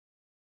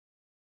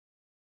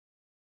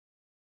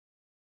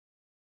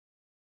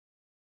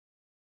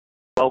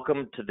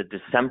Welcome to the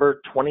December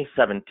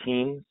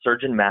 2017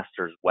 Surgeon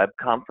Masters Web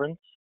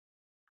Conference,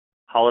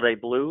 Holiday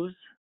Blues,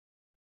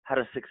 How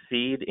to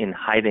Succeed in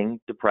Hiding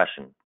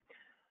Depression.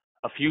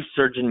 A few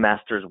Surgeon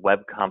Masters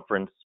Web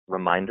Conference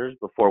reminders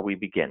before we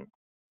begin.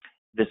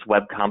 This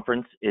web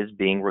conference is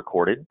being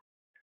recorded.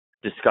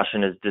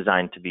 Discussion is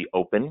designed to be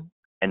open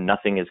and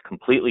nothing is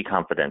completely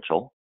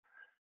confidential.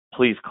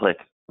 Please click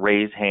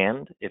Raise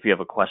Hand if you have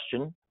a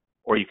question,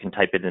 or you can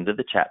type it into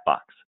the chat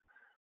box.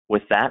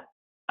 With that,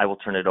 I will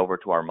turn it over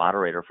to our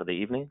moderator for the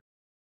evening.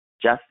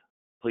 Jeff,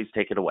 please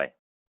take it away.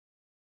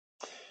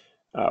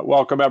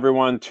 Welcome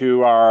everyone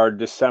to our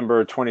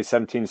December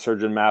 2017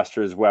 Surgeon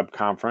Masters web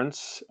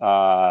conference.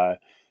 I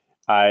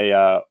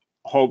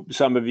hope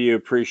some of you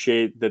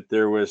appreciate that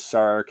there was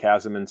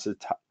sarcasm and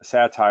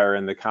satire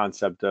in the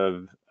concept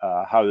of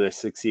how to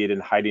succeed in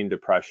hiding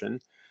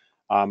depression.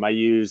 I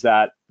use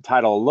that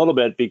title a little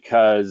bit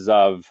because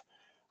of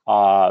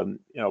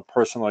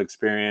personal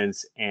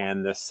experience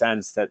and the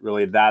sense that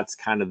really that's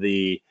kind of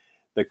the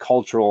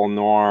cultural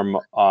norm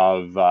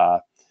of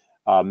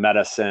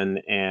medicine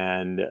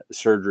and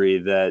surgery,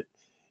 that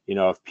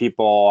if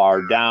people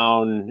are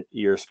down,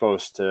 you're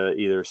supposed to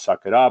either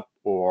suck it up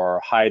or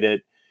hide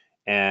it.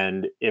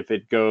 And if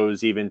it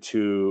goes even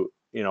to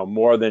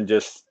more than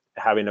just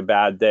having a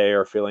bad day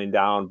or feeling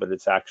down, but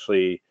it's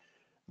actually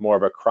more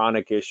of a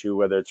chronic issue,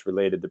 whether it's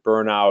related to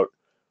burnout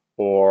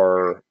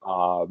or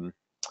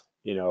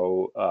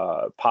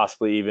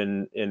possibly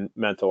even in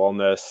mental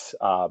illness.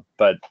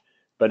 But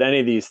any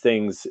of these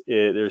things,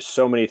 there's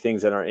so many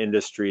things in our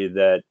industry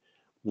that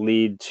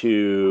lead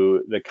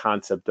to the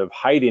concept of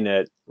hiding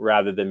it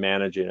rather than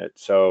managing it.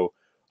 So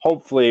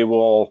hopefully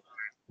we'll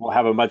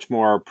have a much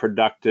more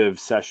productive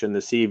session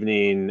this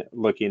evening,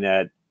 looking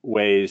at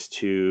ways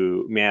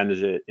to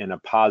manage it in a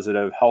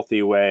positive,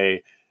 healthy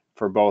way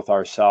for both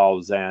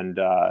ourselves and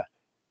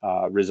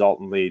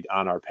resultantly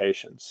on our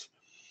patients.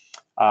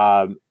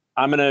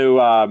 I'm going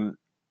to,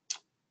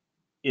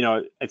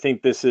 I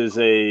think this is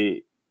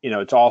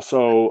it's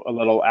also a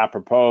little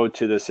apropos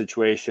to the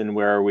situation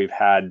where we've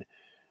had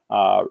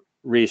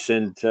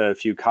recent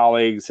few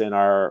colleagues and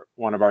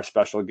one of our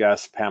special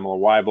guests, Pamela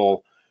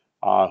Weibel,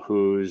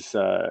 who's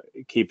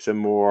keeps a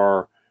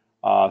more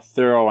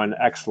thorough and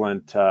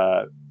excellent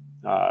tab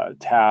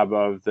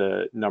of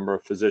the number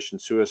of physician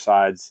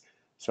suicides.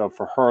 So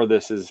for her,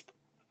 this is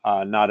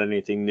not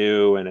anything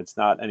new, and it's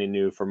not any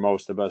new for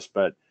most of us,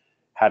 but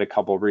had a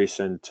couple of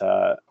recent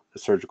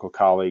surgical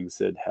colleagues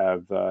that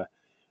have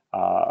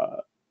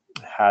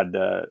had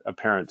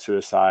apparent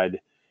suicide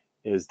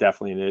is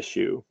definitely an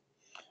issue.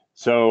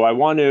 So I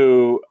want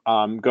to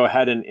go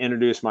ahead and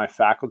introduce my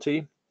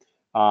faculty.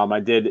 I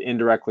did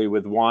indirectly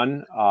with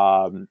one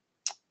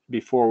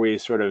before we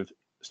sort of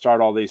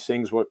start all these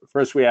things.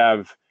 First, we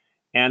have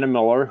Anna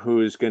Miller,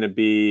 who's going to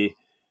be,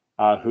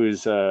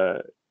 who's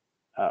an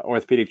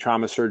orthopedic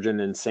trauma surgeon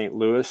in St.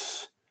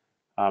 Louis,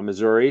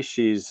 Missouri.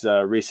 She's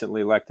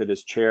recently elected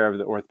as chair of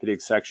the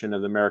orthopedic section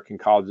of the American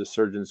College of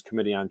Surgeons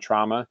Committee on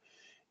Trauma,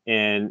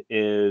 and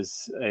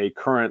is a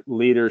current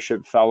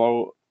leadership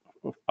fellow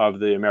of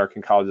the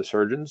American College of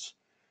Surgeons.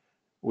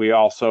 We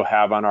also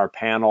have on our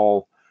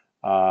panel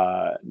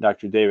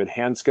Dr. David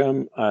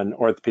Hanscom, an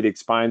orthopedic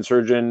spine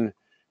surgeon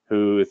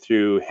who,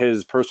 through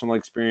his personal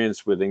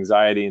experience with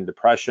anxiety and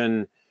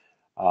depression,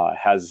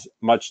 has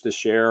much to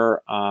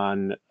share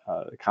on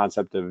the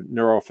concept of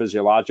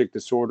neurophysiologic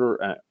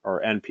disorder,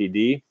 or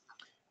NPD.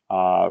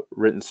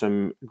 Written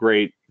some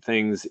great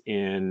things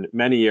in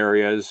many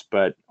areas,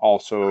 but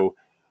also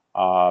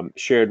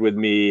shared with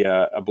me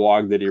a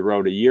blog that he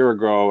wrote a year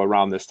ago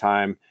around this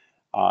time,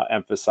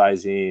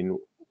 emphasizing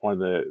one of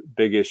the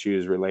big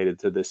issues related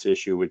to this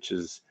issue, which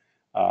is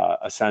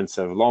a sense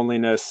of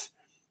loneliness.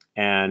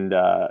 And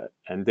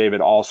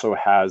David also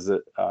has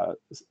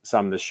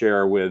some to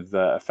share with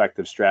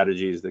effective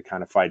strategies that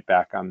kind of fight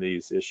back on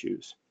these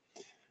issues.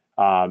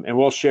 And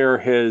we'll share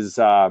his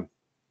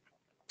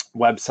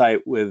website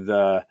with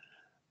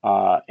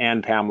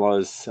and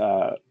Pamela's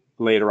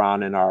later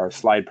on in our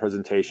slide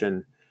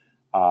presentation.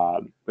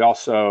 We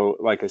also,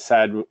 like I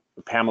said,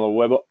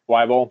 Pamela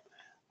Weibel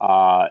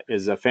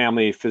is a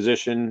family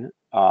physician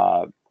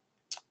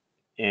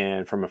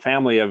and from a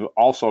family of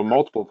also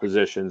multiple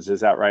physicians. Is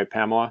that right,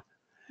 Pamela?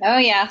 Oh,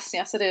 yes,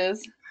 it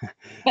is.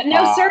 But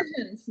no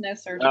surgeons, no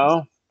surgeons.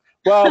 No?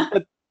 Well,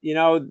 but,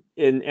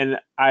 and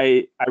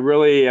I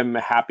really am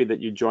happy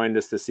that you joined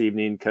us this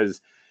evening,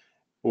 because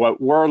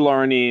what we're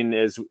learning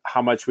is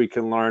how much we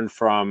can learn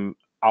from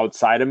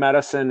outside of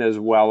medicine, as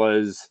well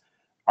as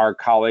our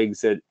colleagues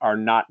that are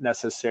not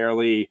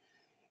necessarily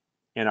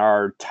in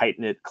our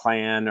tight-knit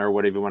clan, or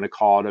whatever you want to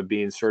call it, of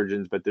being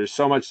surgeons. But there's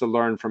so much to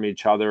learn from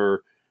each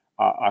other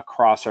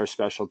across our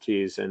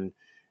specialties. And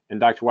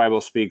Dr.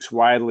 Weibel speaks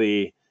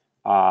widely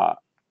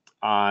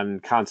on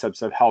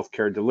concepts of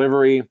healthcare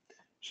delivery.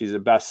 She's a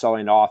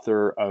best-selling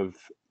author of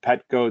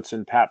Pet Goats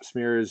and Pap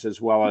Smears,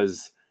 as well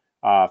as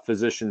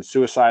Physician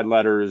Suicide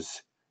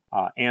Letters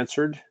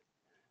Answered.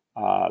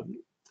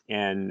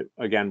 And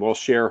again, we'll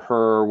share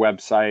her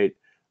website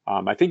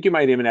I think you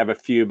might even have a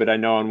few, but I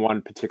know in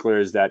one particular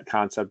is that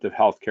concept of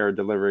healthcare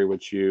delivery,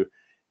 which you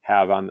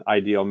have on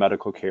Ideal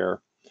Medical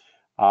Care.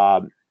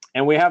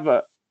 And we have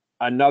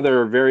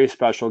another very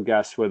special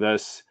guest with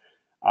us,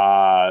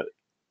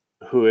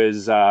 who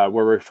is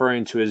we're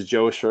referring to as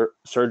Joe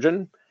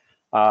Surgeon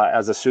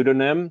as a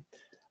pseudonym.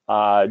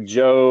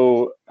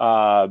 Joe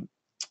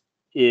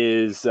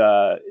is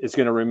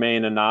going to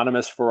remain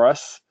anonymous for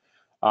us,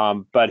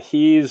 but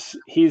he's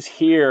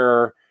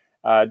here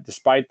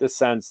despite the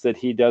sense that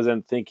he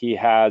doesn't think he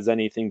has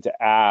anything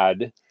to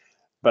add.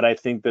 But I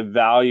think the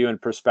value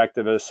and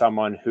perspective of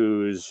someone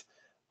who's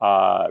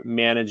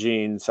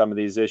managing some of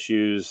these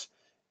issues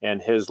in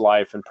his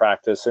life and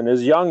practice and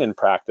is young in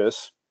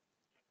practice,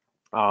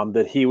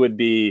 that he would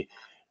be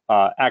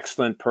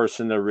excellent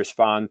person to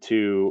respond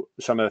to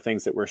some of the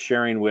things that we're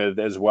sharing with,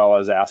 as well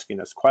as asking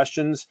us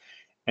questions.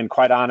 And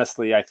quite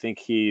honestly, I think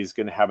he's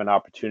going to have an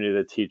opportunity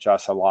to teach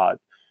us a lot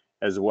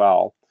as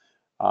well.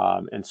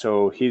 And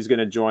so he's going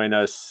to join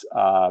us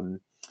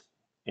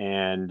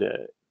and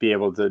be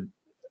able to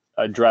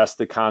address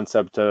the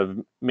concept of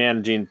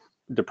managing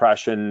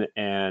depression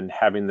and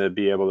having to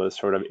be able to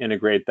sort of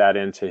integrate that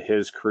into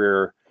his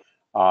career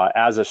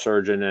as a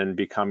surgeon and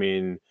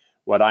becoming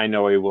what I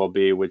know he will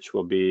be, which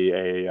will be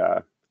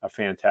a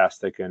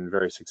fantastic and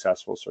very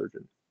successful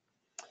surgeon.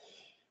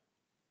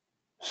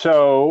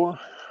 So,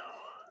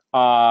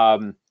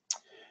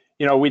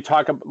 you know, we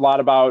talk a lot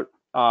about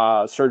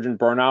surgeon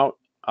burnout.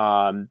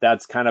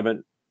 That's kind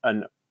of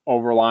an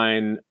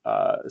overlying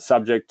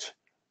subject,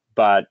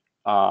 but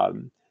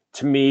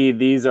to me,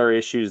 these are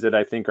issues that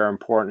I think are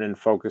important in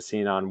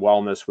focusing on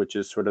wellness, which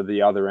is sort of the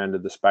other end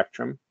of the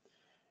spectrum.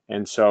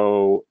 And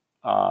so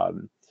I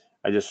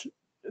just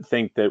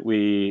think that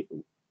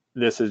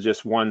this is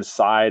just one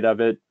side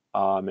of it,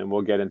 and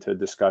we'll get into a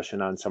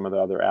discussion on some of the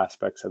other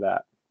aspects of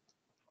that.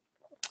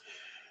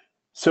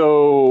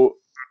 So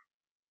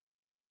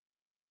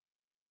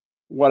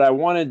what I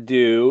want to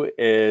do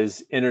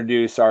is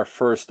introduce our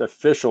first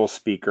official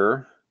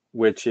speaker,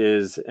 which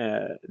is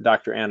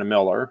Dr. Anna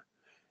Miller,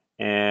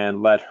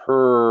 and let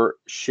her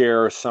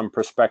share some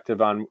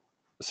perspective on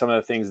some of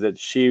the things that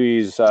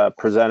she's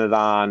presented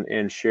on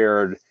and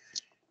shared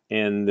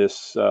in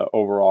this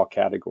overall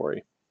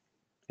category.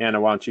 Anna,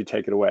 why don't you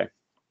take it away?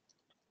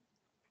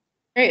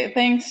 Great,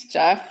 thanks,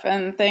 Jeff,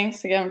 and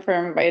thanks again for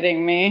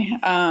inviting me.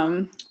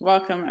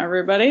 Welcome,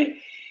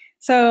 everybody.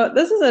 So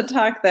this is a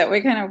talk that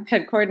we kind of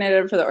had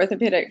coordinated for the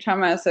Orthopedic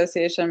Trauma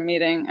Association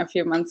meeting a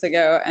few months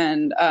ago,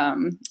 and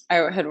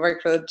I had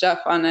worked with Jeff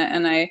on it,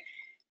 and I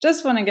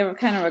just want to give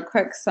kind of a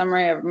quick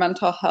summary of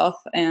mental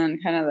health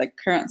and kind of the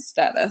current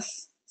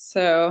status.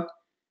 So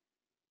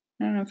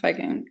I don't know if I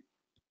can,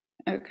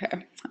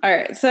 okay. All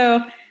right, so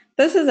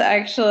this is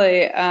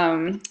actually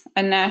a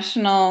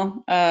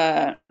national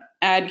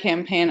ad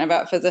campaign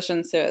about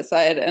physician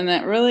suicide, and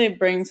it really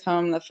brings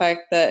home the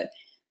fact that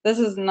this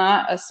is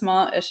not a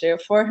small issue.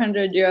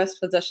 400 US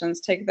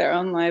physicians take their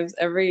own lives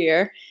every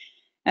year.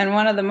 And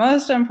one of the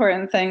most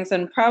important things,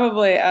 and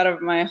probably out of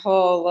my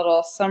whole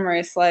little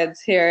summary slides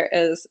here,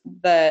 is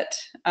that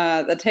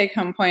the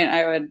take-home point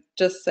I would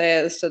just say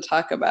is to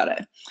talk about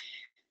it.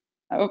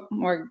 Oh,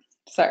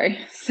 sorry.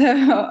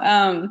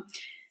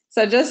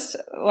 So just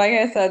like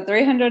I said,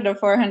 300 to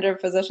 400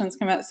 physicians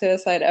commit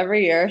suicide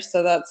every year.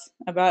 So that's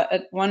about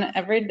one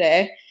every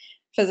day.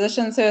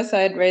 Physician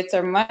suicide rates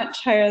are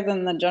much higher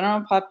than the general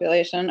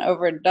population,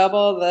 over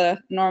double the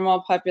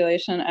normal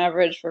population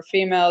average for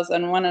females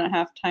and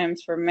 1.5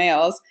 times for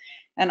males.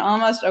 And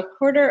almost a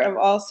quarter of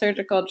all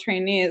surgical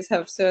trainees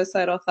have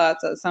suicidal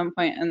thoughts at some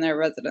point in their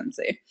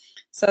residency.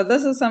 So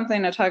this is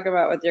something to talk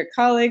about with your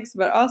colleagues,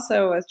 but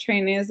also with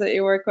trainees that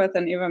you work with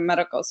and even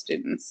medical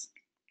students.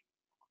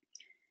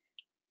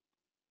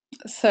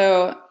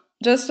 So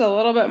just a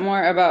little bit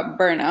more about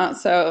burnout.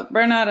 So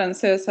burnout and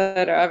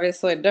suicide are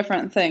obviously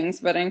different things,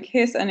 but in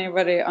case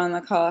anybody on the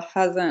call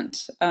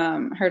hasn't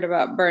heard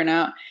about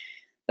burnout,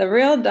 the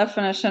real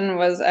definition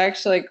was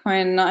actually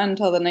coined not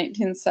until the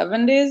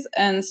 1970s,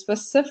 and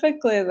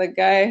specifically the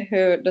guy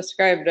who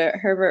described it,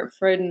 Herbert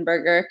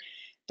Freudenberger,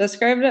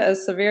 described it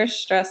as severe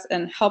stress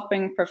in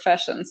helping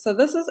professions. So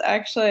this is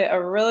actually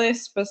a really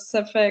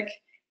specific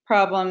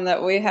problem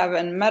that we have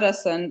in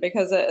medicine,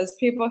 because it is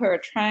people who are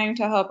trying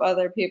to help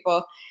other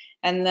people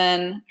and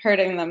then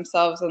hurting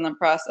themselves in the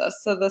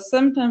process. So the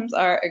symptoms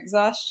are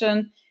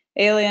exhaustion,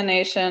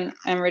 alienation,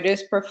 and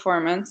reduced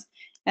performance.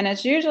 And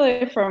it's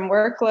usually from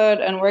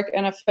workload and work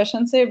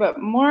inefficiency, but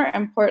more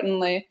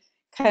importantly,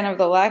 kind of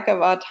the lack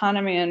of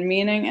autonomy and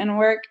meaning in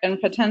work,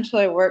 and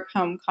potentially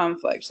work-home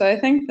conflict. So I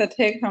think the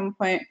take-home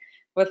point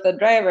with the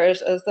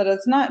drivers is that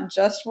it's not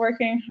just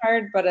working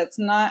hard, but it's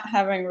not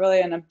having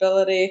really an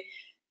ability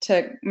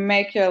to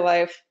make your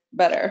life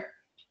better.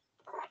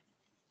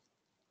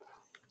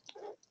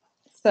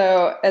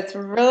 So it's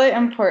really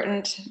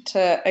important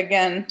to,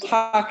 again,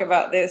 talk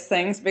about these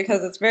things,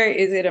 because it's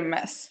very easy to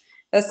miss,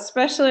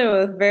 especially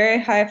with very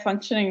high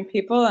functioning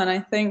people. And I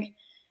think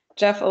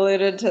Jeff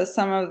alluded to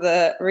some of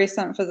the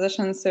recent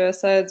physician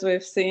suicides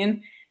we've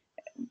seen.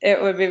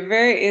 it would be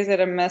very easy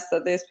to miss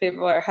that these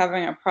people are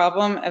having a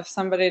problem if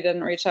somebody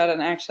didn't reach out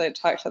and actually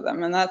talk to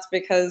them. And that's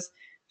because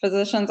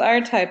physicians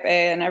are type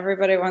A and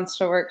everybody wants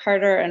to work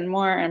harder and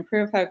more and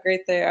prove how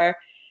great they are,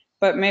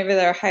 but maybe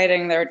they're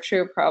hiding their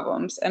true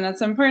problems. And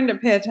it's important to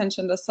pay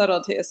attention to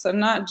subtleties. So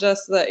not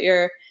just that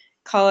your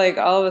colleague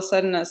all of a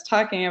sudden is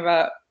talking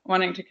about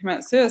wanting to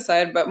commit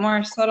suicide, but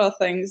more subtle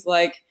things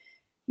like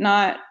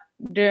not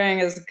doing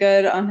as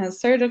good on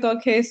his surgical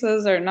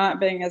cases, or not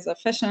being as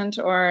efficient,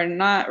 or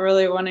not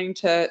really wanting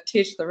to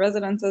teach the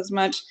residents as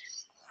much,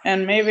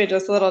 and maybe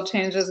just little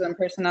changes in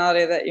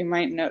personality that you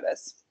might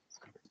notice.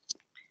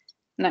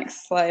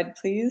 Next slide,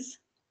 please.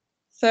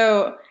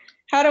 So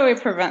how do we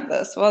prevent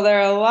this? Well, there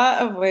are a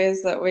lot of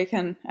ways that we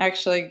can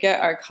actually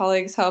get our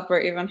colleagues help or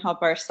even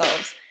help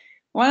ourselves.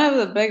 One of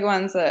the big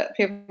ones that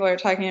people are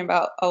talking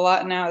about a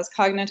lot now is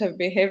cognitive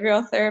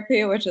behavioral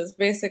therapy, which is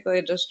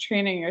basically just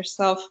training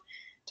yourself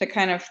to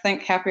kind of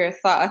think happier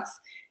thoughts.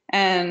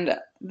 And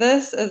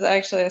this is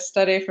actually a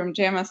study from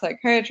JAMA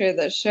Psychiatry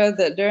that showed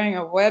that doing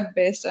a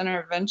web-based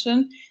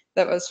intervention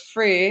that was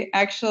free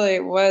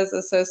actually was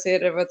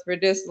associated with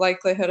reduced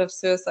likelihood of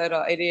suicidal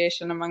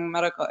ideation among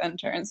medical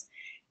interns.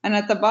 And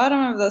at the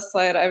bottom of this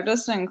slide, I've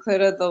just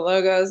included the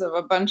logos of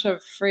a bunch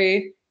of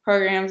free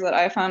programs that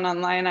I found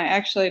online. I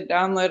actually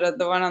downloaded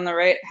the one on the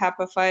right,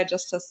 Happify,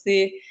 just to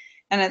see.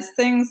 And it's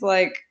things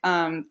like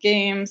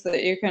games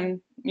that you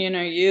can,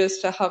 use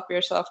to help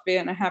yourself be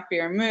in a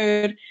happier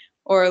mood,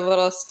 or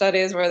little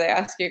studies where they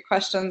ask you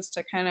questions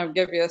to kind of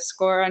give you a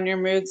score on your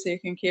mood so you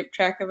can keep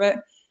track of it.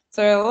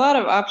 So there are a lot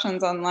of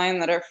options online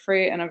that are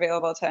free and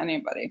available to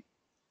anybody.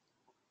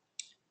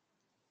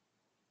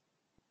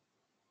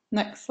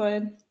 Next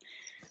slide.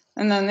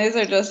 And then these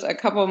are just a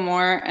couple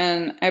more,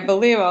 and I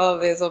believe all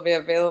of these will be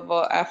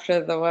available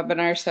after the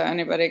webinar, so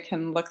anybody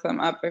can look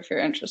them up if you're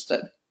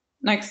interested.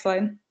 Next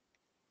slide.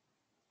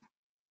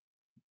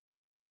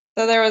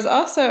 So there was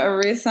also a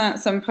recent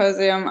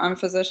symposium on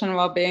physician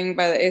well-being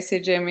by the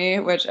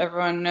ACJME, which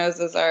everyone knows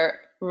is our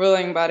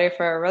ruling body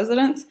for our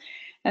residents.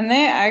 And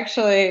they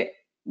actually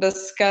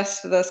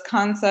discussed this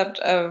concept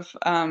of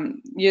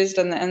used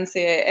in the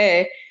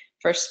NCAA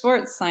for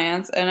sports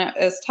science, and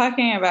it is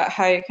talking about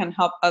how you can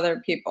help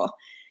other people.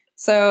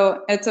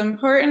 So it's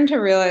important to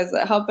realize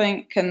that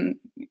helping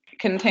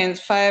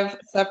contains 5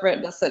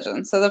 separate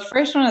decisions. So the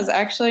first one is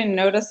actually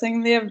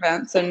noticing the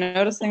event, so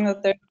noticing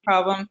that there's a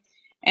problem,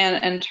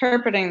 and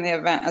interpreting the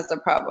event as a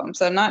problem.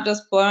 So not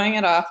just blowing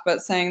it off,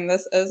 but saying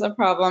this is a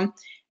problem,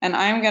 and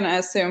I'm going to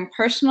assume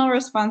personal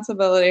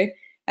responsibility,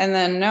 and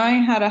then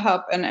knowing how to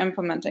help and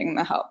implementing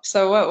the help.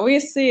 So what we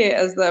see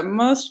is that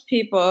most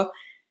people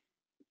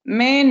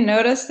may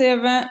notice the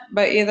event,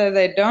 but either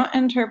they don't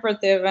interpret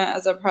the event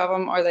as a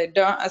problem or they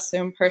don't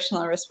assume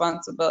personal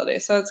responsibility.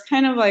 So it's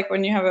kind of like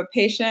when you have a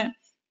patient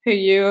who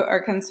you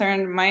are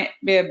concerned might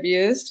be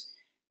abused,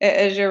 it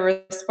is your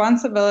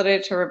responsibility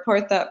to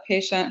report that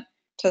patient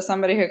to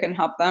somebody who can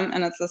help them.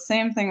 And it's the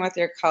same thing with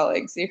your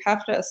colleagues. You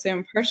have to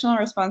assume personal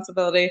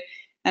responsibility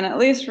and at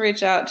least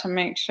reach out to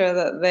make sure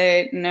that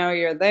they know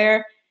you're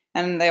there,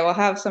 and they will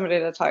have somebody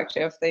to talk to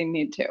if they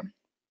need to.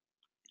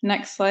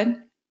 Next slide.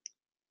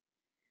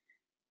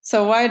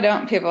 So why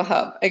don't people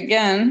help?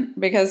 Again,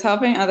 because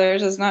helping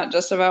others is not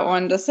just about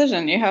one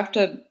decision. You have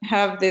to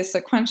have these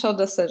sequential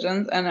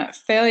decisions, and a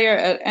failure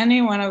at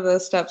any one of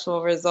those steps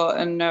will result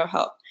in no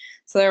help.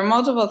 So there are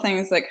multiple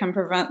things that can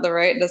prevent the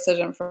right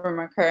decision from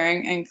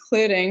occurring,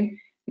 including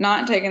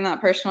not taking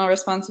that personal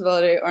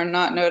responsibility or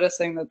not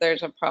noticing that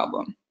there's a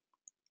problem.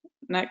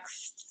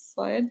 Next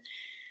slide.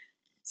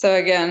 So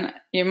again,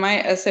 you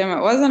might assume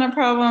it wasn't a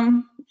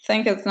problem,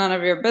 think it's none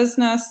of your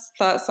business,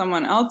 thought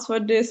someone else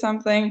would do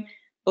something,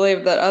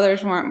 believed that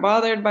others weren't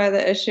bothered by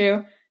the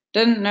issue,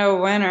 didn't know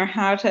when or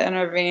how to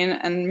intervene,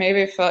 and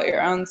maybe felt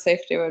your own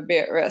safety would be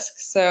at risk.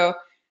 So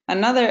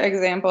another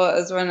example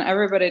is when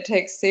everybody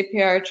takes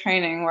CPR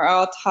training, we're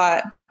all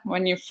taught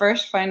when you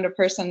first find a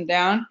person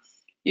down,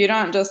 you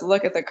don't just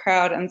look at the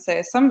crowd and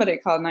say, somebody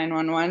called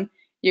 911.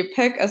 You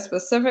pick a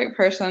specific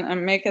person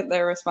and make it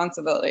their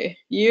responsibility.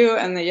 You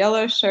in the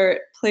yellow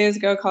shirt, please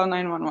go call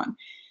 911.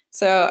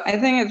 So I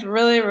think it's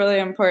really, really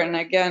important,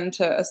 again,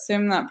 to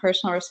assume that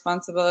personal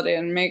responsibility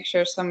and make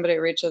sure somebody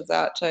reaches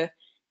out to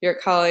your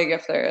colleague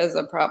if there is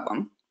a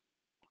problem.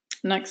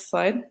 Next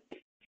slide.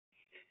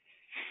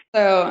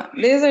 So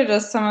these are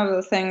just some of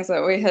the things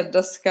that we had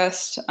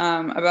discussed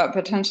about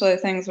potentially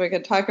things we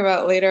could talk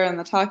about later in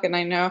the talk, and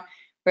I know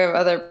we have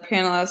other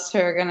panelists who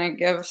are going to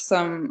give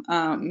some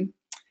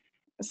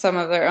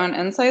of their own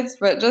insights,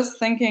 but just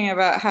thinking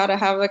about how to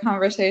have the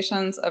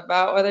conversations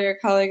about whether your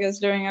colleague is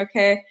doing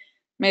okay,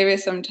 maybe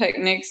some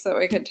techniques that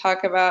we could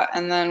talk about,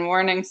 and then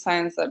warning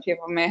signs that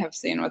people may have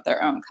seen with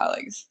their own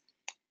colleagues.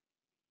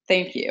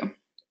 Thank you.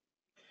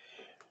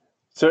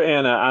 So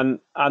Anna,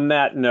 on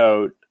that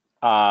note,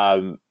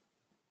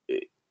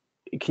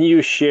 can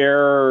you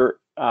share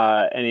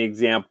any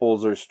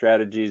examples or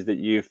strategies that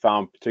you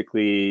found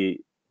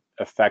particularly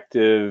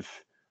effective,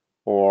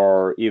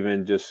 or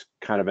even just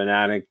kind of an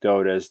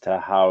anecdote as to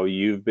how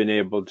you've been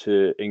able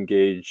to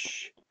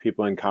engage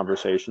people in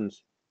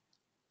conversations?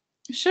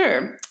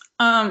 Sure.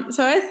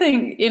 So I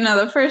think,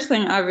 the first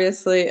thing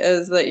obviously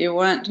is that you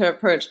want to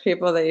approach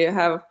people that you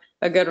have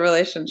a good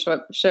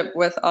relationship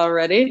with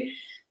already.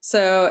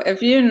 So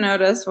if you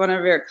notice one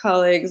of your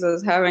colleagues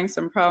is having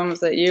some problems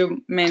that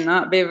you may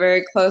not be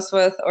very close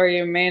with or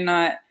you may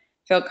not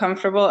feel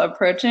comfortable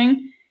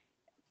approaching,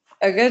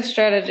 a good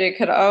strategy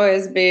could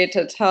always be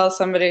to tell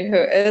somebody who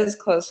is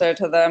closer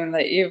to them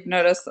that you've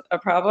noticed a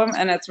problem,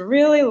 and it's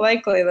really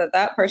likely that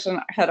that person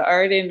had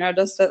already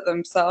noticed it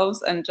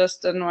themselves and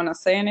just didn't want to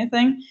say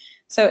anything.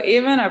 So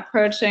even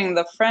approaching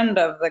the friend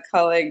of the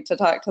colleague to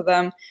talk to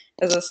them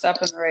is a step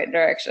in the right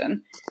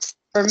direction.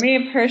 For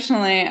me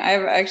personally,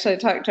 I've actually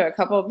talked to a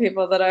couple of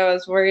people that I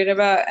was worried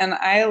about, and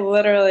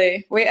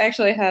we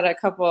actually had a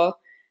couple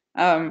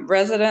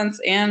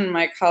residents and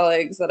my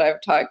colleagues that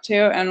I've talked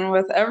to, and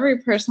with every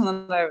person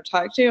that I've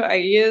talked to, I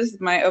use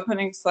my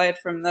opening slide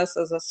from this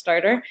as a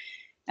starter,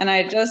 and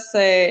I just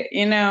say,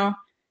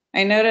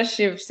 I noticed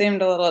you've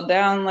seemed a little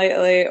down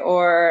lately,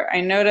 or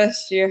I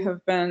noticed you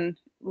have been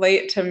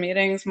late to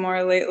meetings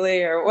more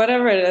lately, or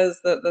whatever it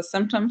is that the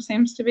symptom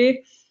seems to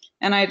be.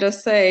 And I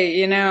just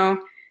say,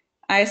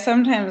 I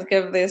sometimes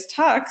give these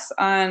talks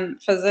on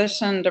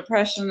physician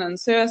depression and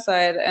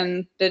suicide.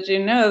 And did you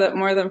know that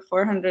more than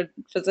 400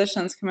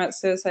 physicians commit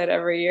suicide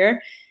every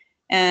year?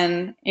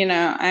 And,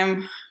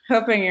 I'm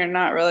hoping you're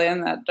not really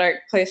in that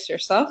dark place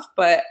yourself,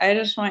 but I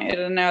just want you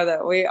to know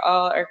that we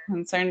all are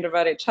concerned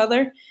about each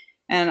other.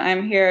 And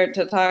I'm here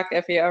to talk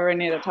if you ever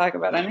need to talk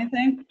about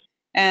anything.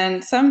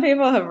 And some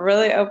people have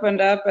really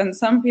opened up, and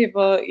some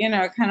people,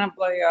 kind of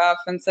blow you off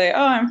and say,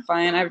 oh, I'm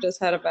fine. I've just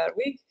had a bad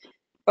week.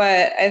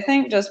 But I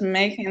think just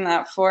making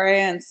that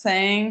foray and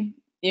saying,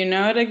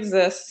 it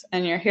exists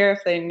and you're here if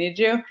they need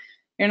you,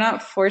 you're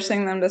not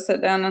forcing them to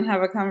sit down and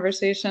have a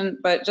conversation,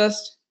 but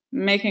just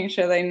making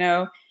sure they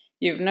know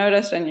you've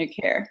noticed and you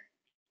care.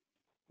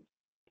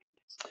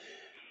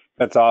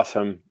 That's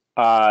awesome.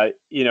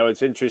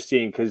 It's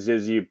interesting because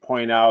as you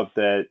point out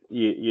that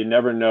you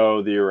never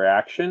know the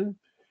reaction,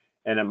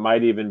 and it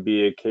might even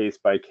be a case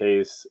by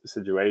case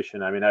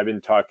situation. I mean, I've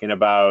been talking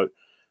about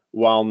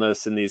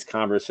wellness in these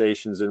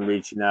conversations and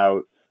reaching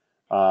out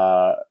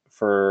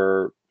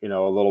for a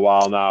little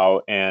while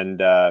now,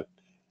 and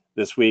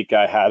this week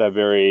I had a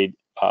very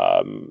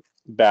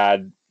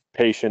bad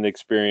patient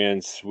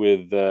experience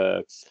with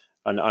an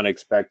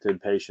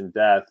unexpected patient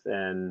death,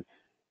 and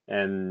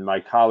my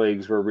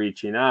colleagues were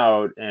reaching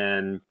out,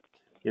 and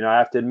I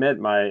have to admit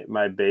my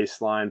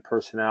baseline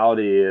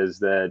personality is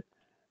that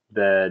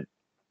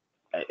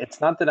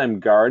it's not that I'm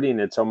guarding,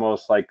 it's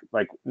almost like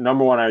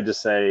number one, I would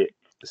just say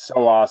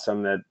so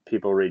awesome that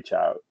people reach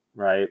out,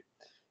 right?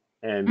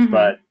 And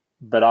Mm-hmm.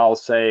 but I'll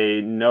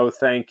say no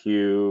thank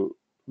you,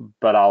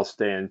 but I'll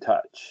stay in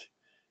touch,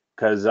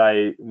 because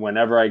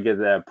whenever I get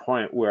to that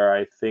point where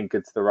I think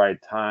it's the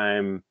right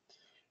time,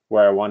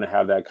 where I want to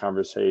have that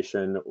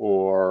conversation,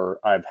 or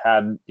I've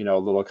had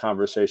little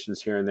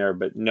conversations here and there,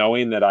 but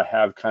knowing that I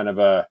have kind of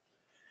a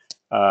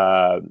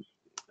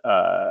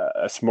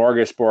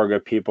smorgasbord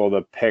of people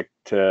to pick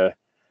to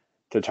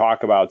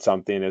talk about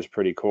something is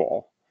pretty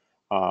cool.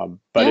 But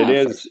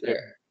yeah,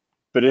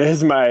 it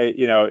is my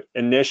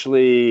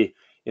initially,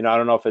 I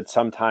don't know if it's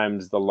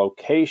sometimes the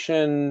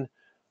location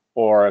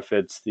or if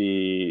it's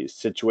the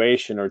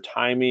situation or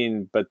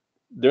timing, but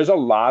there's a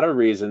lot of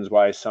reasons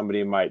why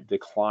somebody might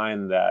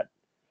decline that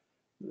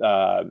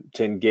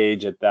to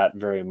engage at that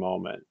very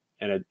moment,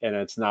 and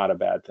it's not a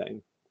bad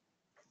thing.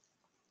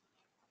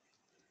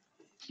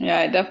 Yeah,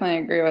 I definitely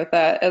agree with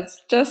that.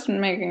 It's just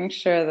making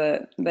sure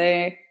that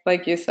they,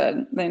 like you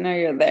said, they know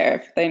you're there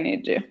if they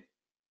need you.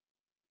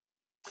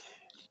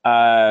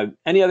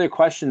 Any other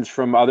questions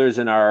from others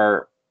in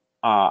our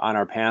on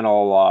our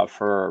panel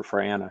for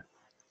Anna?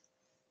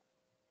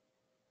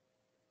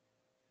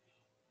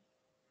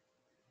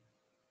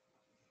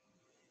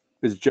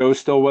 Is Joe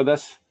still with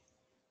us?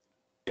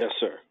 Yes,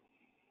 sir.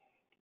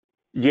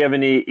 Do you have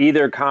any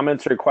either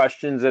comments or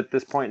questions at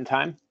this point in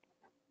time?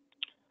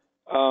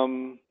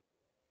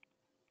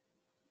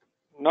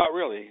 Not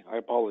really. I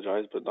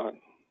apologize, but not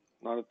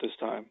at this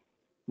time.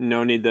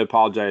 No need to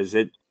apologize.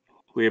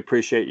 We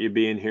appreciate you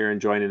being here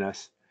and joining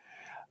us.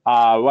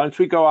 Why don't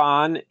we go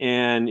on,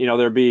 and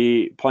there'll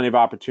be plenty of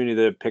opportunity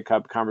to pick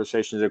up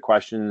conversations or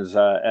questions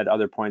at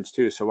other points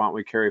too. So why don't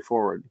we carry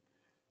forward?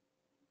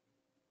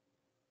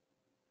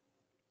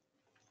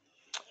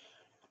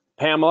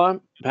 Pamela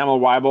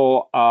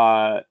Weibel,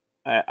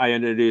 I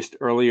introduced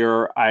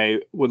earlier. I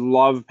would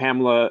love,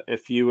 Pamela,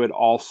 if you would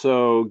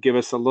also give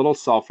us a little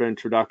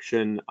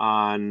self-introduction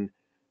on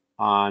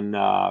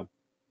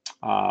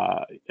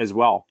as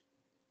well.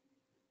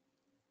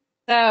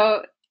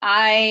 So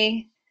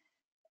I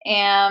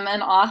am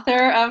an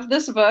author of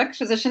this book,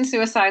 Physician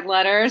Suicide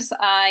Letters.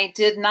 I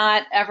did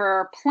not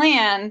ever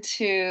plan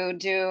to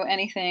do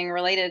anything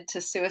related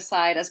to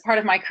suicide as part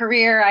of my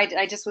career.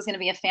 I just was going to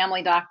be a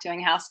family doc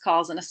doing house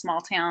calls in a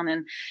small town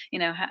and,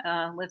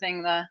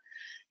 living the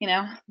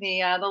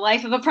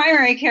life of a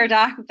primary care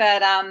doc.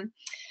 But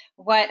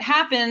what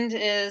happened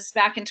is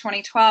back in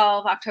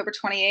 2012, October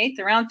 28th,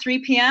 around 3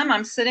 p.m.,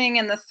 I'm sitting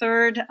in the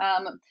third,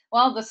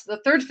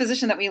 the third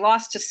physician that we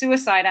lost to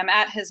suicide. I'm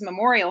at his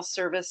memorial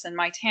service in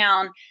my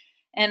town.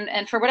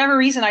 And for whatever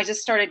reason, I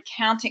just started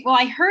counting. Well,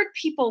 I heard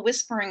people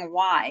whispering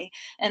why,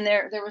 and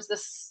there was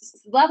this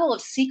level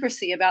of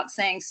secrecy about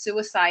saying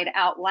suicide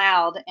out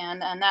loud, and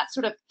that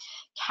sort of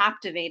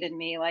captivated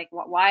me. Like,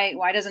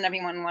 why doesn't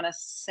everyone want to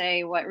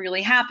say what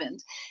really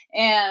happened?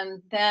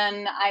 And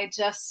then I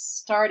just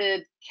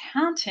started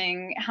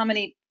counting how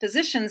many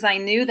physicians I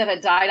knew that had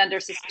died under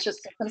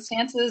suspicious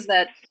circumstances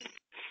that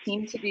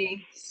seemed to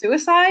be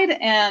suicide.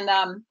 And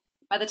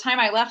by the time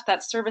I left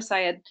that service, I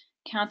had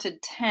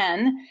counted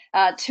 10,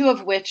 2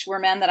 of which were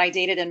men that I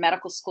dated in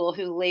medical school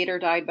who later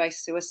died by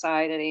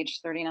suicide at age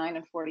 39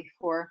 and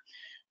 44.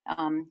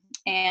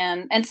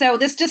 And so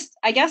this just,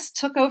 I guess,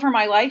 took over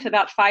my life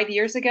about 5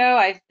 years ago.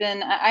 I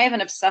have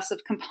an obsessive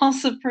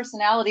compulsive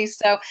personality.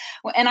 So,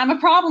 and I'm a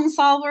problem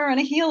solver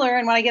and a healer.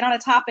 And when I get on a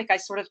topic, I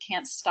sort of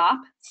can't stop.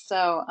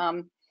 So,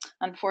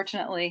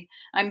 unfortunately,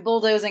 I'm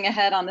bulldozing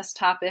ahead on this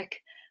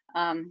topic.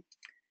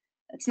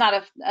 It's not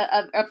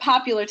a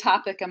popular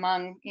topic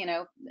among,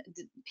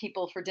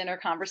 people for dinner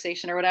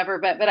conversation or whatever,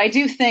 but I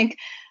do think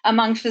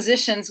among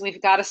physicians,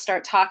 we've got to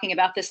start talking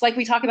about this like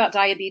we talk about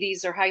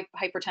diabetes or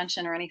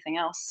hypertension or anything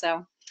else.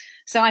 So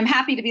I'm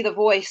happy to be the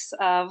voice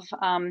of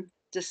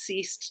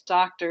deceased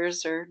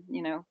doctors or,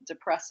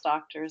 depressed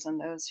doctors and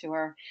those who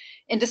are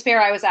in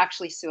despair. I was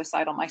actually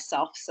suicidal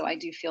myself, so I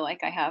do feel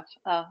like I have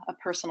a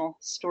personal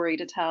story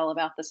to tell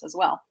about this as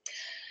well.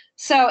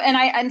 So,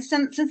 and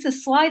since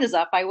this slide is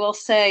up, I will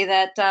say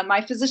that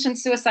my Physician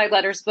Suicide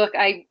Letters book,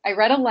 I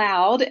read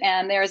aloud,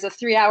 and there's a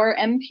 3-hour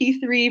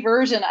MP3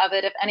 version of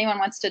it if anyone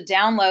wants to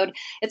download.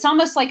 It's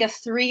almost like a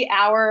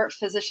 3-hour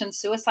physician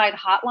suicide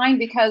hotline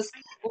because,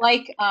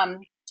 like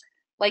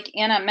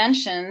Anna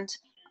mentioned,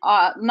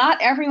 not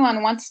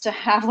everyone wants to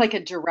have like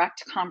a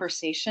direct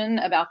conversation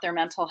about their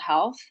mental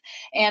health.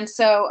 And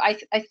so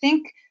I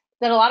think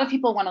that a lot of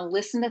people want to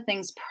listen to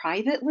things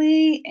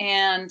privately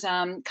and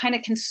kind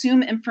of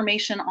consume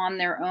information on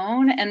their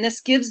own. And this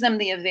gives them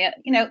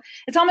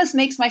it almost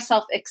makes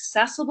myself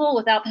accessible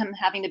without them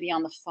having to be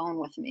on the phone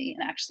with me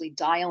and actually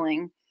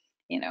dialing,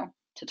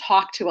 to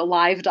talk to a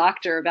live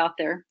doctor about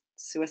their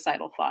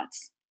suicidal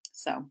thoughts.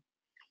 So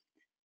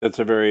that's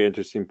a very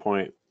interesting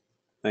point.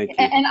 Thank you.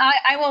 And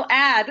I will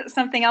add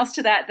something else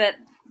to that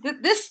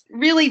this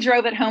really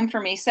drove it home for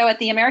me. So at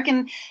the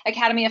American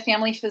Academy of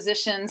Family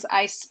Physicians,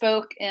 I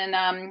spoke in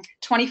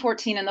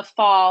 2014 in the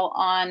fall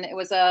on, it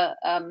was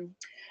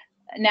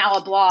now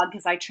a blog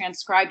because I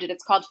transcribed it.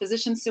 It's called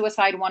Physician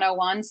Suicide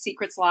 101,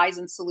 Secrets, Lies,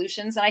 and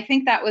Solutions. And I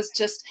think that was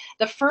just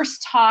the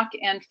first talk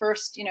and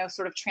first,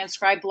 sort of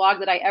transcribed blog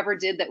that I ever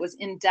did that was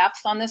in depth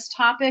on this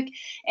topic.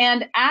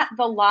 And at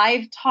the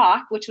live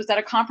talk, which was at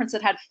a conference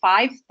that had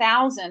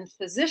 5,000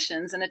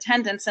 physicians in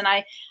attendance, and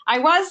I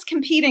was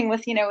competing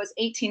with, it was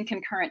 18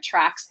 concurrent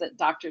tracks that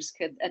doctors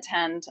could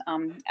attend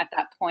at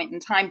that point in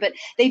time. But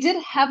they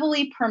did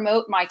heavily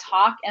promote my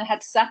talk and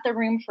had set the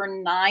room for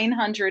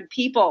 900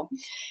 people.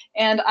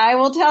 And I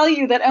will tell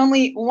you that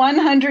only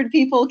 100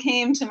 people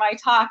came to my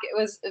talk. It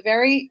was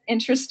very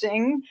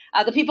interesting.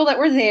 The people that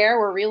were there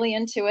were really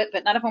into it,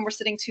 but none of them were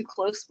sitting too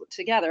close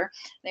together.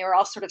 They were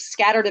all sort of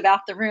scattered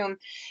about the room.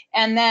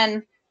 And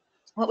then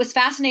what was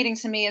fascinating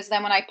to me is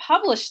then when I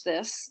published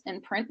this in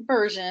print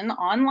version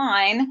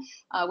online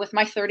with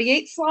my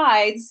 38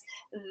 slides,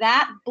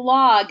 that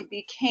blog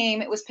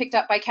it was picked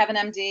up by Kevin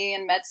MD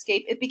and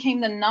Medscape. It became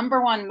the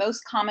 #1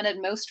 most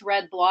commented, most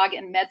read blog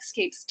in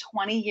Medscape's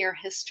 20-year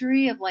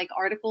history of like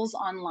articles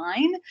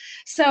online.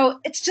 So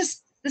it's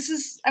just,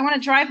 I want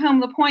to drive home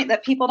the point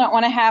that people don't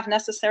want to have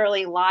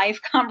necessarily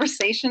live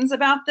conversations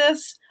about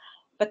this,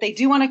 but they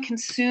do want to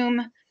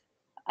consume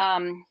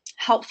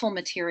helpful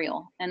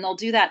material, and they'll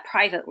do that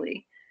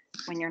privately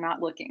when you're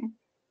not looking.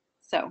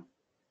 So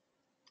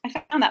I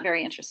found that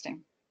very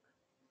interesting.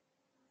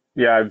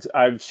 Yeah,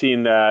 I've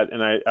seen that,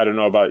 and I don't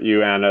know about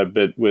you, Anna,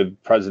 but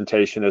with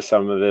presentation of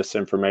some of this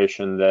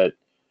information, that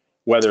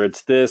whether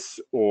it's this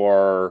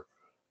or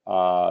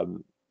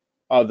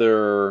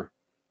other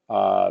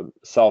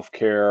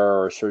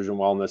self-care or surgeon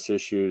wellness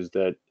issues,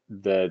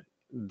 that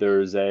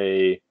there's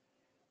a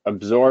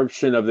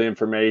absorption of the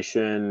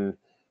information,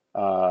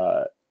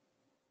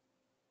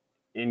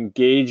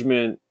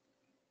 engagement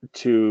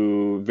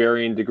to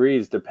varying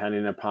degrees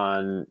depending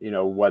upon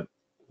what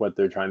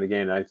they're trying to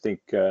gain. I think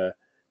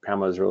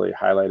Pamela's really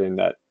highlighting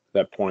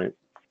that point.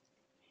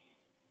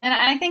 And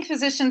I think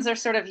physicians are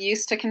sort of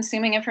used to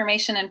consuming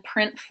information in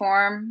print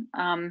form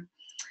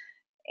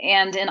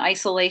and in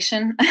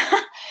isolation,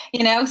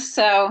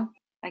 so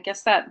I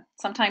guess that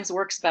sometimes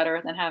works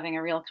better than having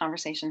a real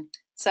conversation.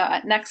 So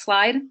next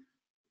slide.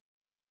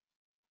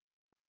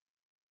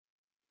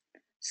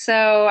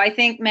 So I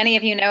think many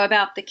of you know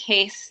about the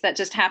case that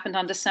just happened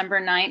on December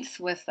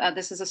 9th with,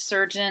 this is a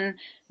surgeon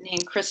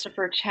named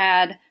Christopher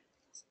Chad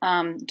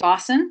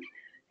Dawson,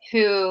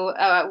 who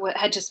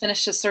had just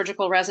finished his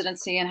surgical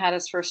residency and had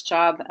his first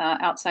job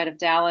outside of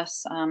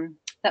Dallas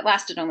that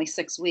lasted only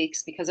 6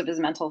 weeks because of his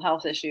mental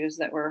health issues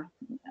that were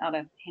out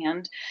of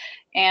hand.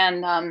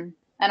 And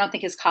I don't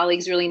think his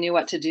colleagues really knew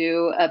what to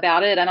do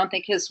about it. I don't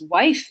think his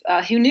wife,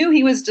 who knew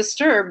he was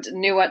disturbed,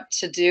 knew what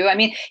to do. I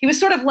mean, he was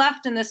sort of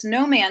left in this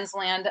no man's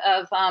land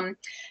of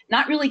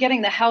not really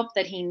getting the help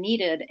that he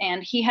needed.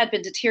 And he had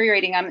been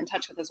deteriorating. I'm in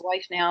touch with his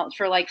wife now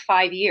for like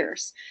 5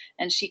 years.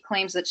 And she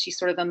claims that she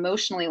sort of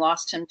emotionally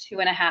lost him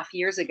 2.5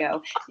 years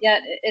ago.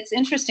 Yet it's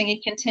interesting,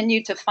 he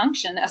continued to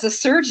function as a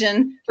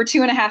surgeon for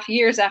 2.5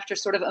 years after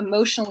sort of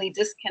emotionally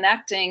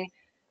disconnecting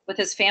with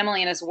his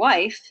family and his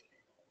wife.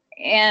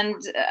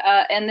 And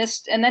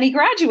then he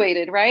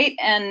graduated, right?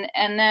 And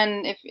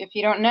then if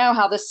you don't know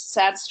how this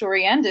sad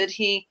story ended,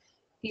 he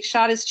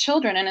shot his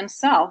children and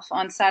himself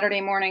on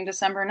Saturday morning,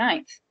 December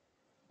 9th.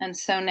 And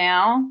so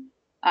now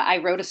I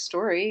wrote a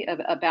story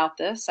about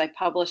this. I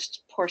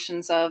published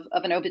portions of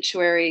an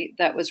obituary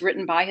that was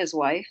written by his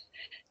wife.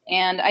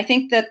 And I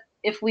think that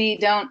if we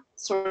don't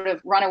sort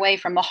of run away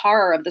from the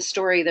horror of the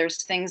story,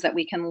 there's things that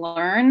we can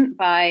learn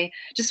by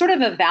just sort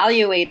of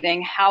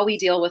evaluating how we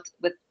deal with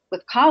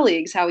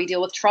colleagues, how we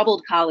deal with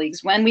troubled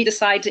colleagues, when we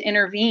decide to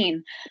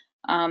intervene,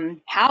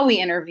 how we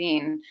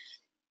intervene,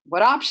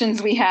 what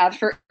options we have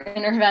for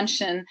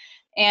intervention.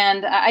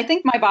 And I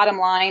think my bottom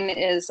line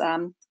is,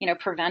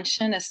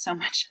 prevention is so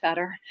much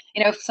better.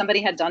 If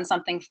somebody had done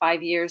something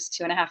 5 years,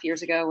 2.5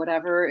 years ago,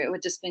 whatever, it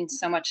would just been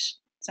so much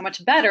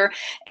better.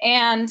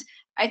 And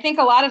I think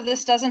a lot of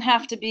this doesn't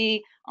have to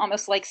be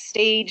almost like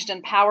staged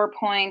and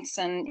PowerPoints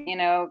and,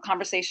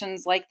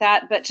 conversations like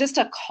that, but just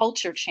a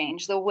culture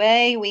change, the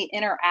way we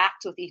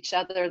interact with each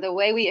other, the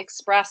way we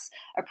express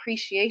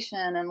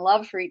appreciation and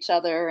love for each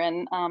other.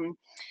 And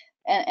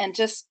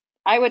just,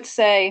 I would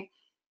say,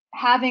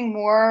 having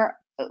more,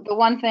 the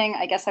one thing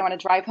I guess I want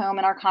to drive home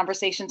in our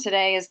conversation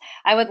today is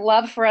I would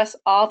love for us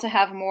all to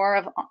have more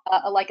of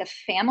like a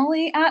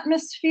family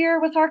atmosphere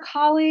with our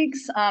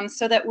colleagues,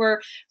 so that we're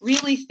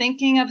really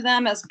thinking of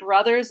them as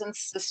brothers and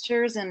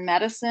sisters in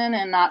medicine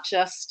and not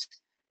just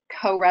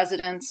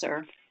co-residents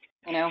or,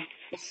 the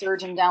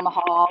surgeon down the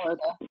hall or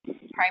the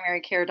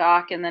primary care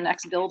doc in the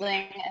next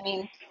building. I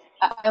mean,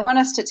 I want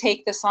us to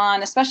take this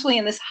on, especially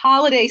in this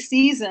holiday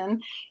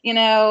season,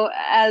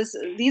 as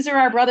these are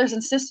our brothers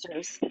and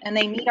sisters and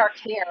they need our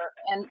care.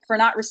 And for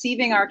not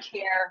receiving our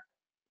care,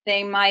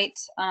 they might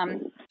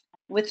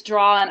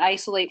withdraw and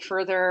isolate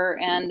further.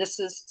 And this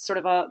is sort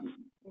of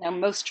a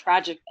most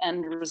tragic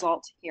end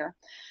result here.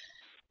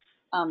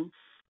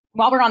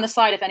 While we're on the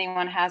slide, if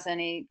anyone has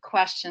any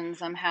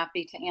questions, I'm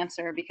happy to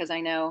answer because I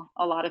know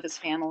a lot of his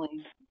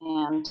family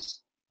and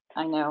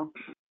I know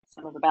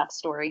some of the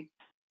backstory.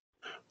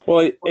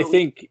 Well, I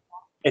think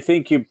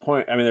you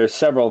point, I mean, there's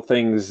several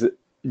things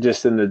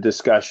just in the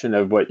discussion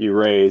of what you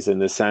raise, in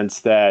the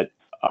sense that,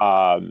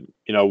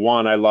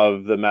 one, I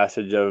love the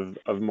message of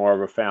more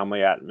of a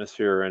family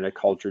atmosphere and a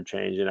culture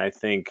change. And I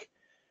think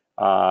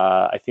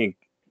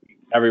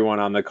everyone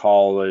on the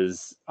call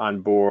is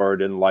on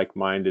board and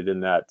like-minded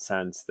in that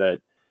sense,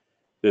 that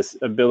this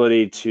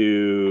ability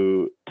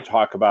to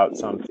talk about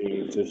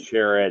something, to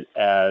share it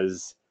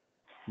as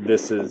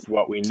this is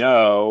what we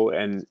know,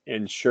 and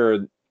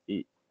ensure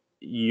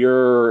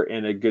you're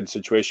in a good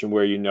situation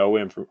where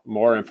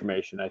more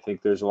information. I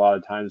think there's a lot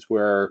of times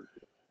where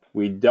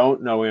we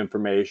don't know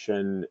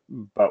information,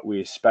 but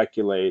we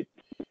speculate.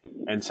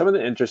 And some of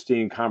the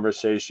interesting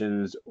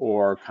conversations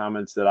or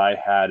comments that I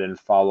had in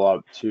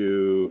follow-up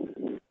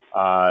to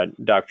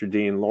Dr.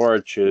 Dean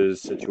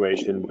Lorich's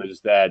situation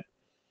was that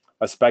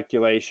a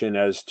speculation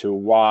as to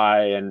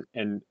why,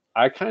 and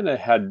I kind of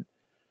had,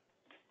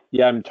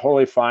 I'm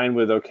totally fine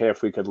with, okay,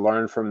 if we could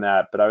learn from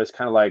that, but I was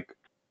kind of like,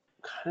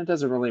 kind of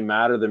doesn't really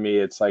matter to me.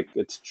 It's like,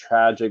 it's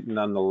tragic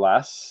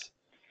nonetheless.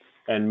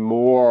 And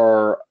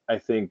more, I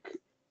think,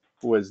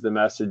 was the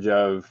message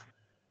of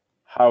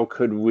how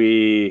could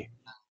we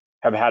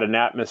have had an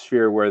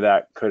atmosphere where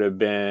that could have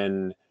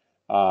been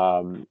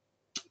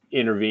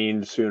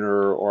intervened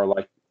sooner,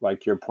 or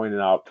like you're pointing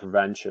out,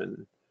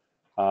 prevention.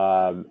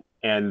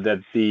 And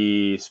that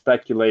the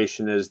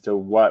speculation as to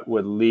what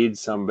would lead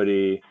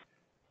somebody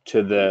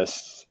to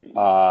this,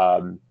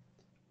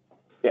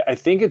 I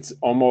think it's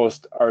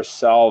almost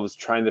ourselves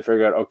trying to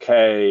figure out,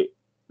 okay,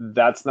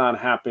 that's not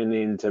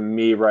happening to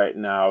me right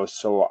now,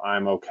 so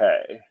I'm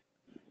okay.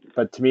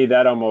 But to me,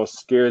 that almost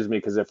scares me,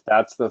 because if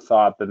that's the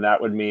thought, then that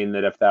would mean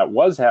that if that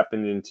was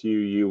happening to you,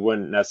 you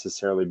wouldn't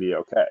necessarily be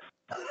okay.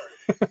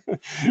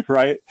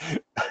 Right?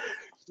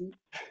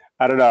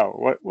 I don't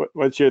know.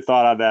 What's your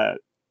thought on that?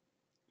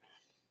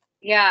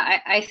 Yeah,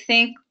 I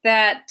think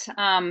that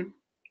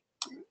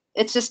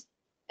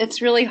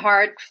it's really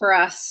hard for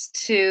us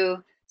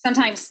to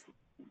sometimes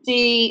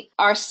see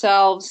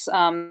ourselves,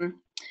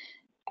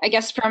 I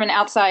guess, from an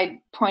outside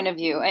point of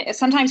view.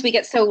 Sometimes we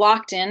get so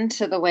locked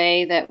into the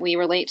way that we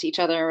relate to each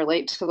other,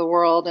 relate to the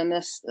world, and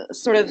this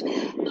sort of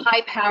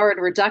high-powered,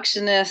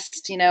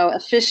 reductionist,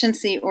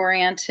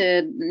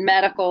 efficiency-oriented,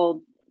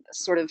 medical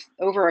sort of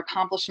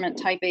over-accomplishment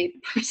type A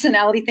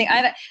personality thing.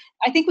 I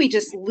think we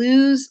just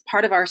lose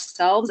part of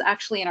ourselves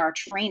actually in our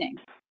training,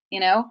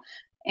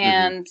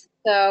 and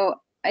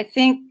so I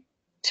think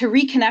to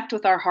reconnect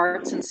with our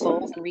hearts and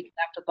souls and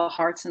reconnect with the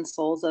hearts and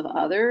souls of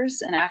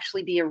others and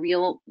actually be a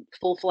real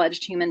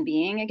full-fledged human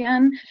being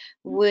again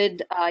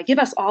would give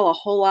us all a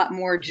whole lot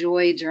more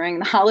joy during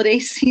the holiday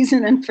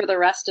season and for the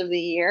rest of the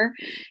year,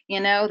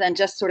 than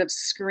just sort of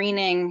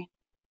screening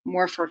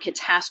more for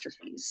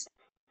catastrophes.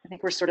 I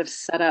think we're sort of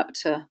set up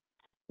to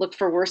look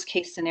for worst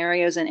case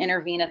scenarios and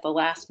intervene at the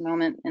last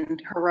moment in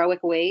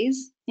heroic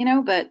ways,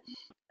 but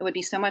it would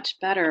be so much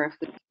better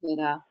if we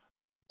could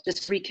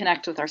just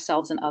reconnect with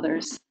ourselves and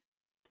others.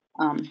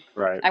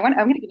 Right. I'm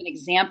going to give an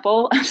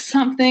example of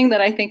something that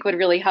I think would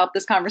really help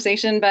this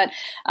conversation, but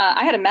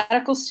I had a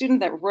medical student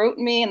that wrote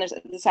me, and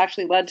this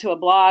actually led to a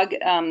blog.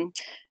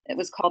 It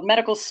was called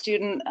Medical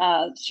Student.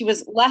 She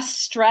was less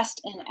stressed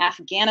in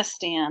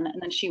Afghanistan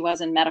than she was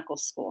in medical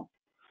school.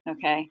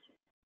 Okay.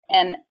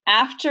 And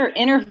after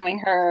interviewing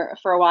her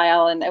for a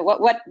while, and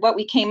what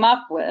we came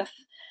up with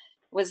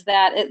was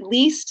that at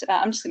least,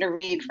 I'm just going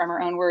to read from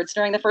her own words,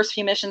 during the first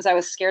few missions, I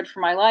was scared for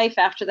my life.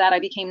 After that, I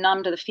became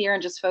numb to the fear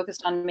and just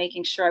focused on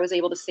making sure I was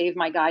able to save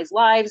my guys'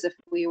 lives if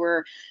we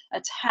were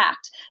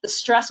attacked. The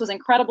stress was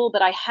incredible,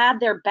 but I had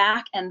their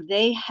back and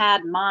they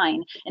had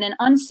mine. In an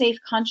unsafe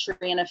country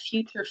and a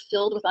future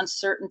filled with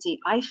uncertainty,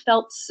 I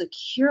felt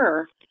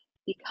secure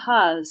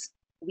because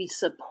we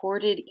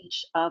supported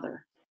each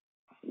other.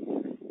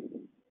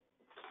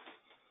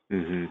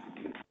 Mm-hmm.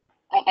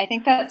 I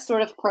think that's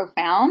sort of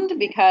profound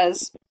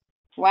because,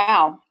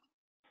 wow,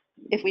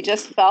 if we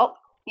just felt,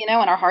 in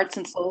our hearts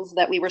and souls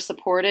that we were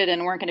supported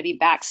and weren't going to be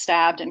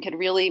backstabbed and could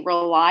really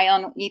rely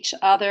on each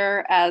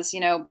other as,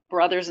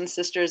 brothers and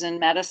sisters in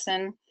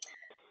medicine,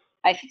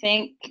 I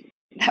think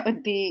that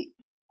would be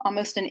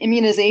almost an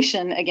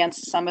immunization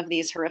against some of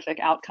these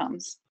horrific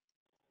outcomes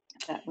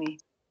that we.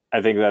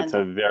 I think that's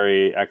a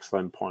very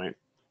excellent point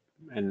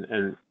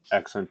and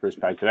excellent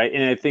perspective.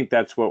 I think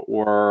that's what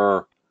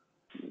we're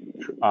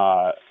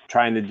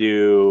trying to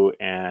do,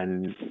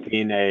 and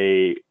being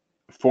a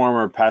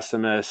former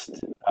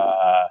pessimist,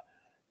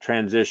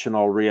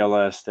 transitional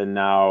realist, and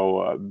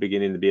now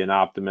beginning to be an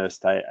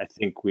optimist, I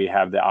think we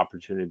have the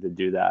opportunity to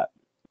do that.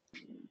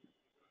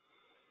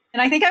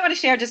 And I think I want to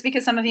share, just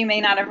because some of you may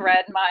not have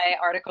read my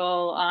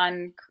article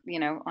on,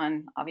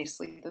 on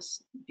obviously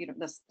this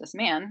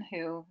man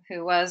who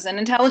was an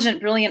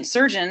intelligent, brilliant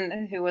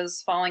surgeon who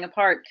was falling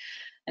apart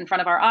in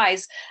front of our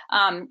eyes.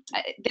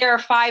 There are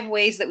 5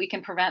 ways that we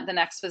can prevent the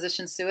next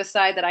physician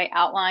suicide that I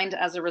outlined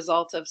as a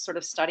result of sort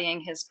of studying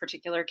his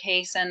particular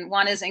case. And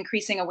one is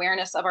increasing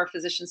awareness of our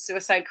physician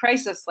suicide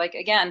crisis. Like,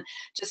 again,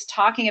 just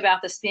talking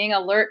about this, being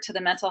alert to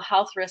the mental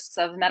health risks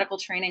of medical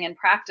training and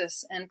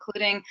practice,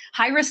 including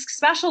high-risk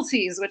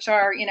specialties, which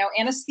are,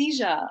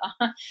 anesthesia,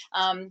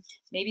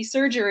 maybe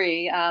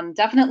surgery,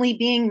 definitely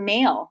being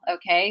male,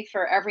 okay?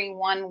 For every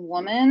one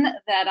woman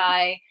that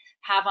I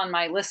have on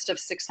my list of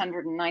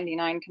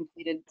 699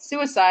 completed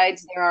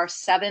suicides, there are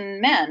 7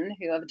 men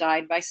who have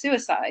died by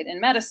suicide in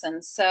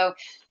medicine. So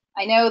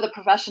I know the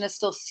profession is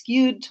still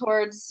skewed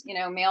towards,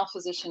 male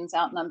physicians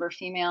outnumber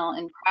female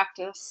in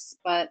practice,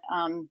 but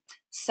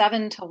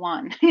 7 to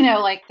 1,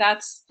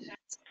 that's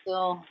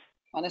still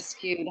kind of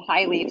skewed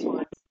highly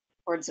towards.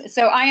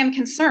 So I am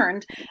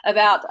concerned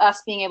about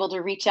us being able to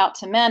reach out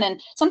to men.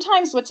 And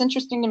sometimes what's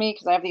interesting to me,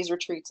 because I have these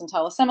retreats and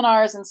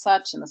teleseminars and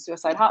such, and the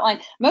suicide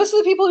hotline, most of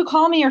the people who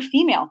call me are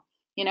female,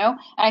 and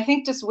I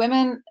think just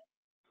women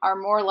are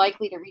more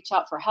likely to reach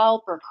out for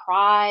help or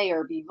cry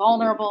or be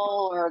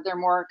vulnerable, or they're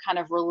more kind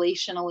of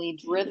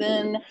relationally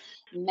driven.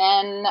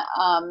 Men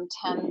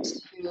tend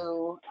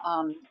to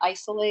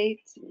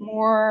isolate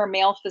more.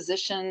 Male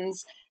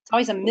physicians, it's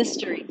always a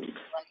mystery.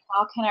 Like,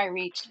 how can I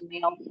reach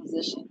male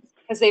physicians?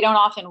 Because they don't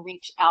often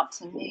reach out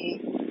to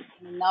me in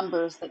the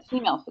numbers that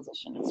female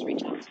physicians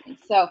reach out to me.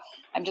 So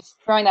I'm just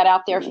throwing that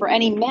out there for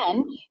any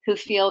men who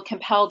feel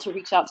compelled to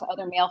reach out to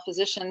other male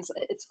physicians.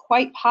 It's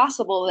quite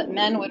possible that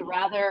men would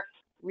rather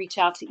reach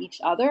out to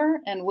each other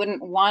and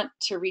wouldn't want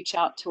to reach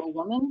out to a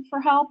woman for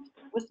help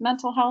with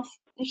mental health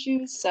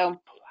issues. So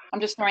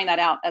I'm just throwing that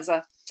out as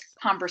a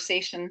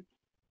conversation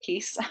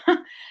piece.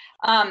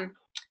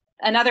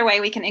 Another way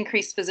we can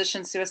increase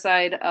physician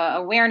suicide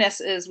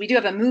awareness is we do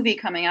have a movie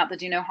coming out, the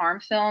Do No Harm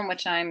film,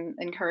 which I'm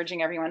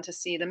encouraging everyone to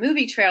see the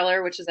movie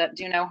trailer, which is at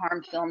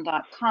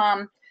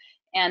donoharmfilm.com.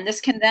 And this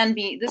is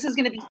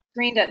going to be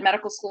screened at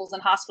medical schools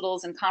and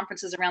hospitals and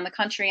conferences around the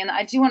country. And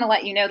I do want to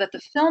let you know that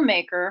the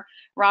filmmaker,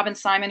 Robin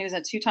Simon, who's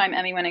a 2-time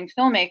Emmy-winning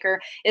filmmaker,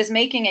 is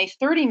making a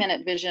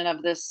 30-minute version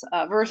of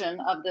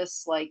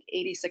this like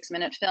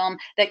 86-minute film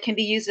that can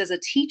be used as a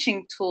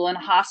teaching tool in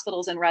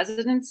hospitals and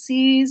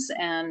residencies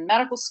and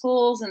medical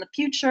schools in the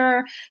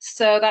future.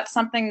 So that's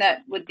something that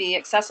would be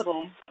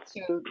accessible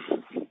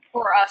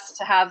for us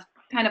to have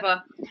kind of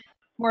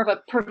more of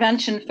a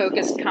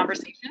prevention-focused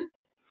conversation.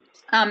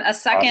 A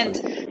second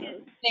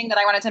thing that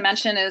I wanted to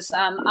mention is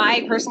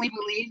I personally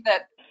believe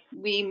that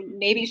we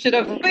maybe should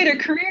avoid a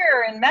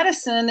career in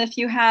medicine if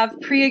you have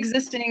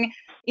pre-existing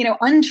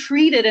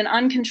untreated and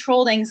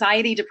uncontrolled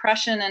anxiety,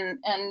 depression,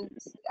 and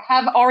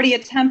have already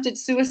attempted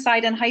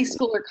suicide in high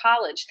school or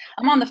college.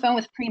 I'm on the phone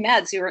with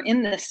pre-meds who are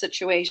in this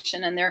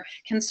situation, and they're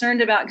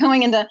concerned about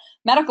going into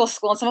medical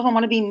school, and some of them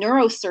want to be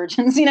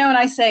neurosurgeons, and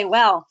I say,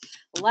 well,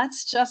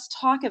 let's just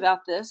talk about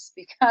this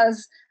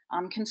because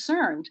I'm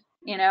concerned.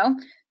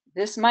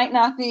 This might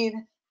not be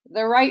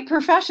the right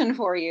profession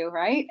for you,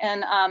 right?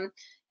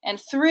 And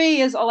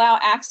 3 is allow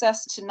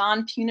access to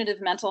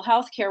non-punitive mental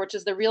health care, which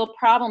is the real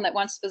problem, that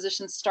once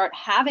physicians start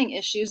having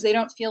issues, they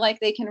don't feel like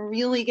they can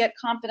really get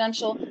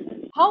confidential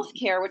health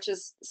care, which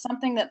is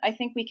something that I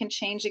think we can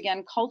change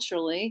again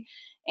culturally.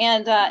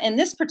 And in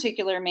this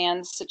particular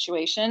man's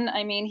situation,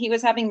 I mean, he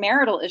was having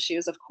marital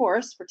issues, of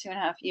course, for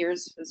 2.5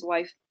 years. His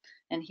wife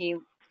and he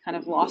kind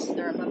of lost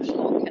their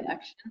emotional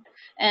connection.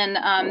 And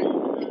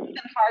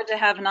it's been hard to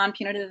have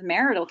non-punitive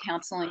marital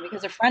counseling,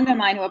 because a friend of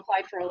mine who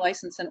applied for a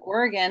license in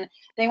Oregon,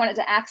 they wanted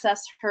to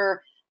access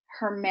her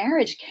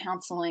marriage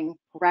counseling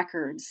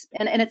records,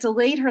 and it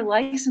delayed her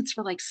license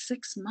for like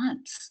 6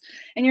 months.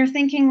 And you're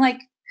thinking,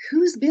 like,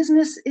 whose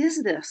business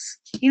is this?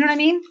 You know what I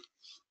mean?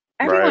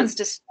 Everyone's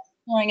just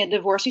exploring a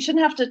divorce. You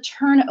shouldn't have to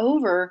turn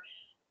over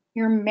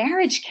your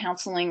marriage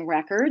counseling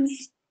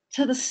records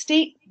to the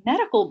state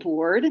medical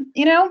board,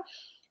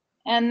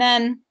 And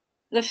then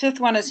the 5th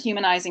one is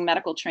humanizing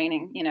medical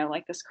training,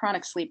 like this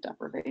chronic sleep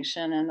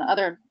deprivation and the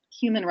other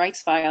human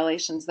rights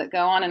violations that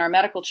go on in our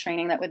medical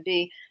training that would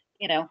be,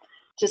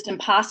 just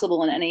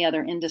impossible in any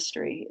other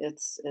industry.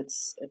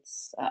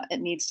 It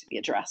needs to be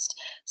addressed.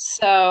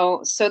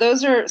 So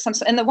those are some,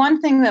 and the one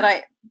thing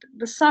that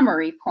the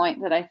summary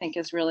point that I think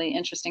is really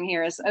interesting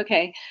here is,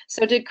 okay,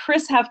 so did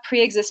Chris have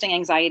pre-existing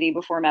anxiety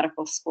before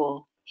medical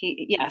school?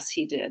 Yes,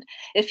 he did.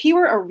 If he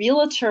were a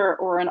realtor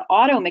or an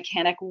auto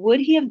mechanic, would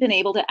he have been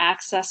able to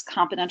access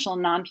confidential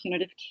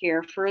non-punitive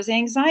care for his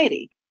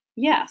anxiety?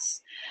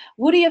 Yes.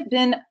 Would he have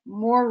been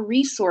more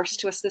resourced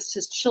to assist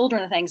his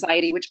children with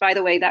anxiety, which, by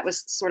the way, that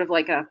was sort of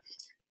like a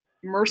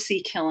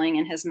mercy killing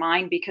in his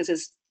mind, because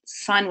his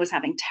son was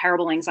having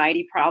terrible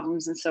anxiety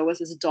problems, and so was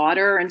his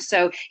daughter. And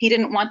so he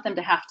didn't want them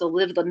to have to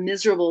live the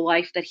miserable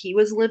life that he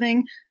was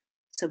living.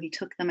 So he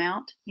took them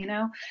out,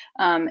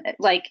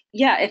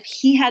 if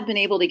he had been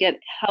able to get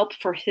help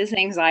for his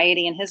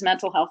anxiety and his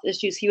mental health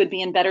issues, he would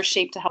be in better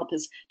shape to help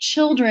his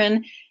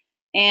children.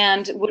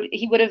 And would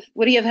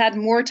he have had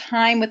more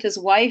time with his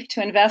wife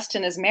to invest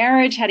in his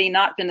marriage had he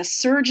not been a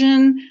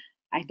surgeon?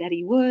 I bet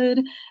he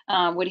would.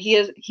 Would he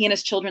and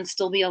his children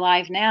still be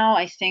alive now?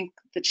 I think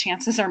the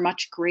chances are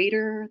much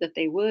greater that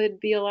they would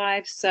be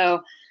alive.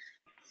 So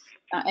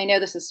I know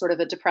this is sort of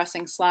a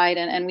depressing slide,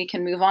 and we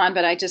can move on,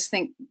 but I just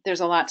think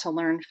there's a lot to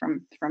learn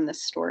from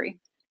this story.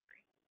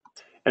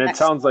 And it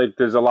sounds like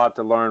there's a lot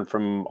to learn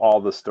from all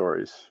the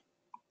stories.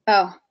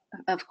 Oh,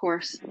 of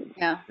course.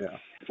 Yeah.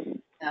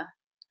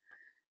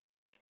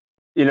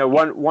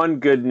 One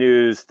good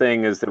news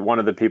thing is that one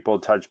of the people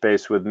touched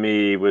base with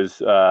me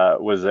was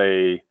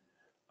a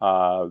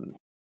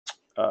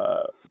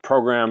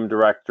program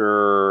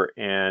director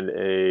and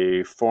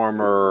a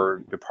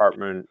former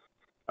department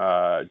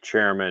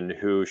chairman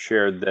who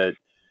shared that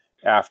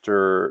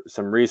after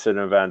some recent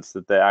events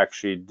that they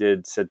actually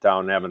did sit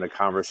down and having a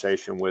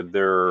conversation with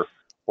their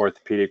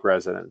orthopedic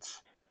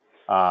residents,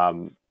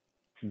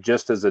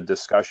 just as a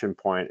discussion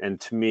point.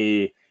 And to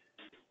me,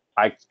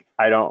 I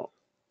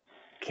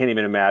can't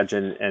even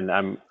imagine, and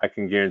I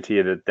can guarantee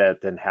you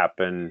that didn't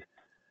happen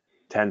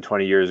 10,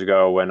 20 years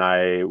ago when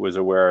I was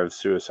aware of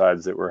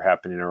suicides that were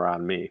happening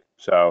around me.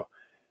 So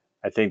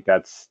I think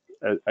that's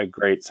a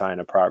great sign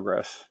of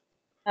progress.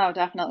 Oh,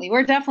 definitely.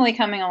 We're definitely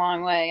coming a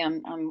long way.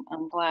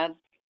 I'm glad.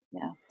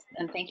 Yeah.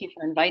 And thank you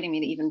for inviting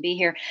me to even be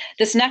here.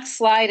 This next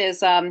slide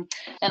is an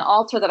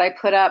altar that I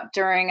put up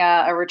during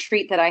a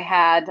retreat that I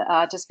had,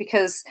 just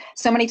because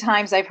so many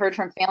times I've heard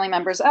from family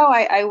members, oh,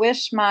 I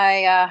wish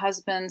my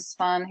husband's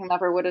son,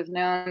 whomever, would have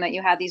known that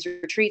you had these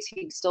retreats,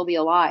 he'd still be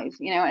alive,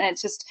 and it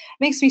just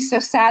makes me so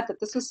sad that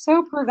this was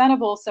so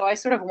preventable. So I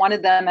sort of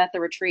wanted them at the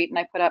retreat, and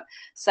I put up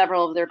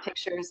several of their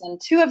pictures. And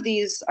 3 of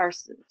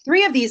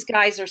these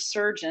guys are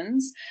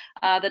surgeons.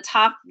 The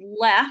top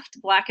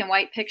left black and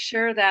white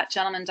picture, that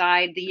gentleman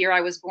died the year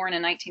I was born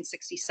in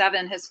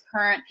 1967. His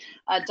current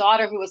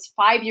daughter, who was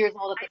 5 years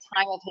old at the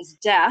time of his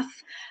death,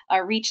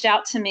 reached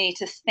out to me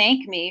to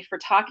thank me for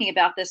talking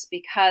about this,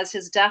 because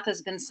his death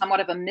has been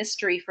somewhat of a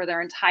mystery for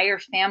their entire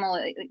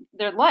family,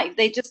 their life.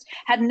 They just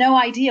had no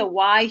idea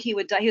why he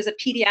would die. He was a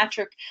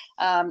pediatric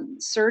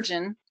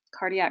surgeon,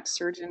 cardiac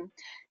surgeon.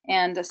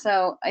 And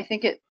so I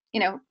think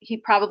he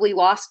probably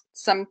lost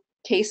some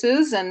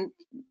cases and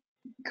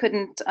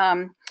couldn't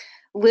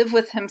live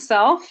with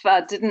himself,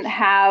 didn't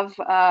have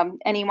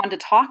anyone to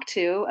talk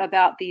to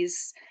about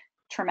these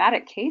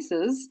traumatic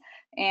cases,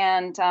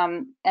 and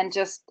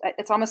just,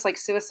 it's almost like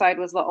suicide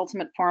was the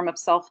ultimate form of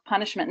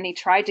self-punishment. And he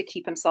tried to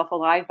keep himself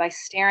alive by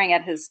staring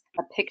at a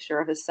picture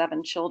of his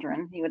 7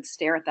 children. He would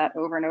stare at that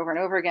over and over and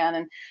over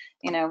again.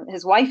 And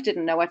his wife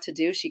didn't know what to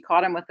do. She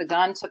caught him with the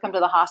gun, took him to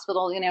the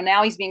hospital.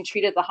 Now he's being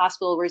treated at the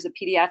hospital where he's a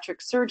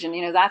pediatric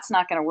surgeon. That's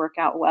not going to work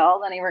out well.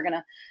 Then they were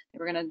going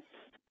to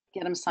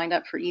get him signed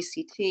up for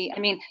ECT. I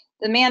mean,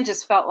 the man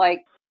just felt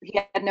like he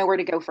had nowhere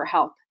to go for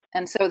help.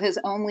 And so his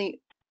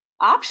only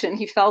option,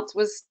 he felt,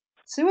 was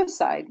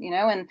suicide,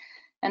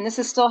 and this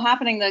is still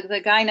happening. The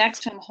guy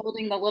next to him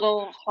holding the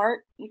little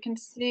heart, you can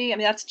see, I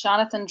mean, that's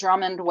Jonathan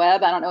Drummond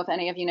Webb. I don't know if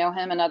any of you know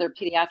him, another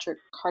pediatric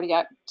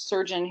cardiac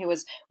surgeon who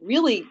was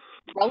really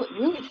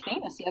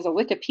famous. He has a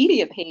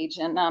Wikipedia page.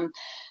 And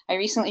I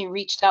recently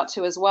reached out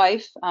to his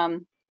wife.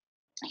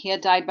 He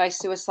had died by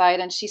suicide,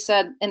 and she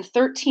said, in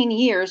 13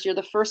 years, you're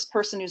the first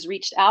person who's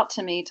reached out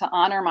to me to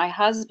honor my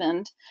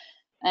husband.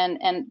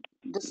 And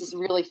this is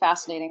really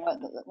fascinating.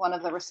 One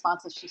of the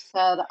responses she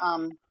said,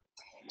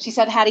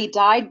 had he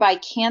died by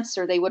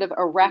cancer, they would have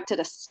erected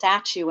a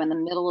statue in the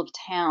middle of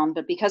town.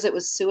 But because it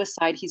was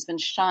suicide, he's been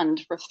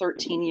shunned for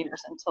 13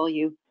 years until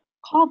you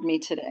called me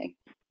today.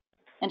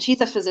 And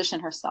she's a physician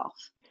herself.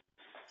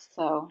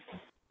 So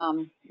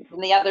and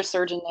the other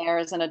surgeon there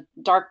is in a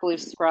dark blue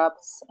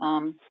scrubs.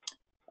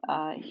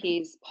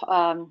 He's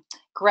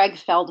Greg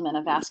Feldman,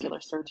 a vascular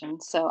surgeon.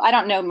 So I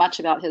don't know much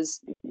about his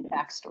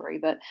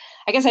backstory, but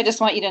I guess I just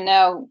want you to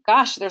know,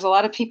 gosh, there's a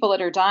lot of people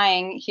that are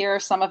dying. Here are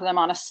some of them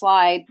on a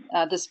slide.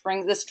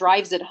 This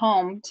drives it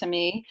home to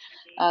me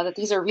that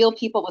these are real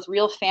people with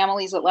real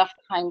families that left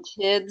behind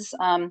kids.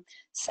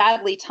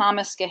 Sadly,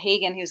 Thomas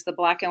Gahagan, who's the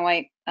black and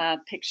white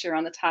picture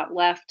on the top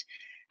left,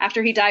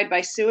 after he died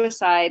by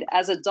suicide,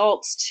 as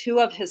adults,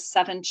 2 of his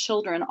 7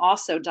 children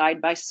also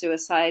died by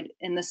suicide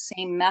in the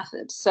same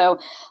method. So,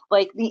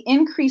 like, the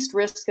increased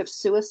risk of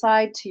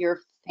suicide to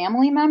your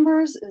family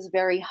members is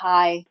very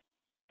high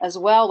as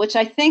well, which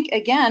I think,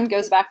 again,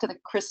 goes back to the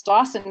Chris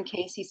Dawson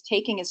case. He's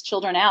taking his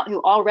children out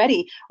who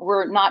already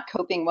were not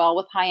coping well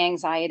with high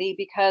anxiety,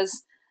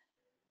 because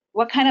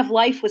what kind of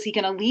life was he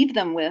going to leave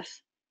them with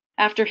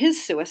after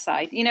his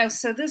suicide?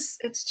 So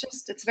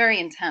it's very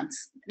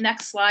intense.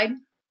 Next slide,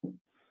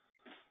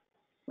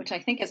 which I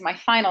think is my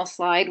final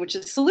slide, which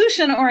is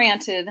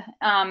solution-oriented.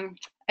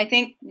 I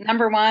think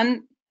number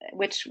one,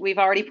 which we've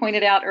already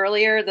pointed out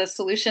earlier, the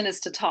solution is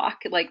to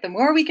talk. Like, the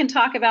more we can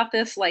talk about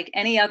this, like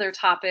any other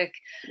topic,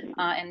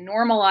 and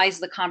normalize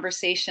the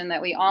conversation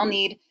that we all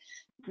need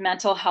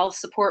mental health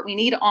support. We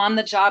need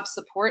on-the-job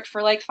support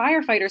for, like,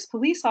 firefighters,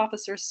 police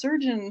officers,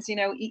 surgeons,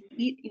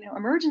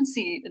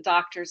 emergency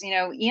doctors,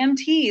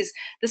 EMTs.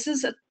 This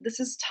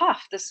is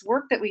tough. This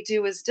work that we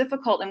do is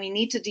difficult, and we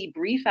need to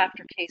debrief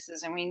after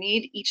cases, and we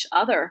need each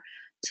other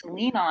to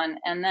lean on.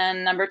 And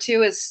then number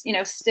 2 is,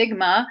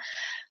 stigma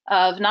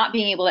of not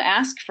being able to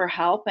ask for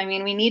help. I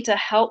mean, we need to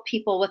help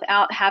people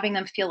without having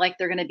them feel like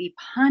they're going to be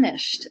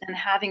punished and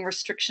having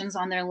restrictions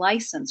on their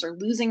license or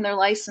losing their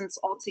license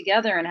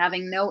altogether and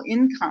having no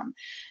income.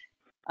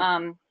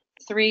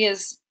 3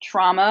 is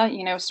trauma,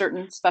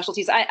 certain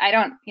specialties. I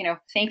don't,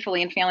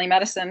 thankfully in family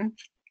medicine,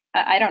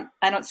 I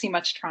don't see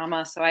much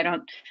trauma, so I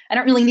don't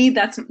really need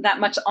that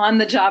much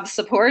on-the-job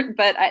support.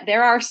 But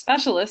there are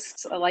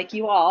specialists like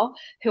you all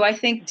who I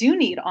think do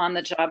need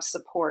on-the-job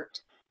support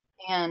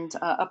and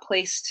a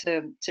place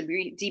to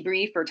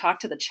debrief or talk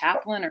to the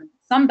chaplain or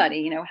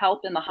somebody,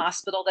 help in the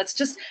hospital. That's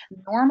just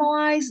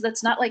normalized.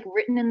 That's not like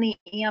written in the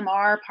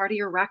EMR, part of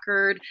your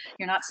record.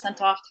 You're not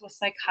sent off to a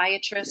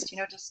psychiatrist,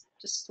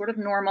 just sort of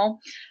normal.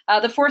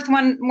 The 4th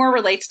one more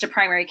relates to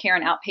primary care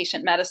and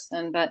outpatient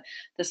medicine, but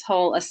this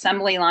whole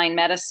assembly line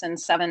medicine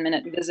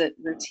 7-minute visit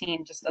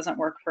routine just doesn't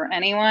work for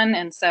anyone.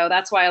 And so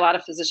that's why a lot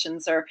of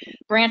physicians are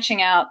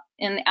branching out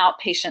in the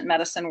outpatient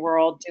medicine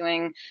world,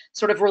 doing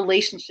sort of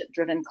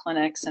relationship-driven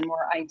clinics and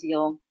more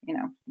ideal,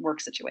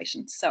 work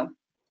situations.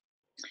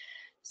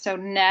 So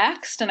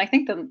next, and I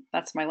think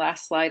that's my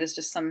last slide, is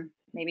just some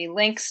maybe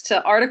links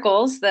to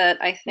articles that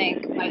I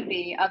think might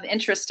be of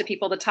interest to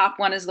people. The top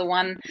one is the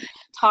one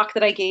talk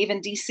that I gave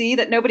in DC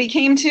that nobody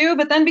came to,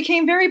 but then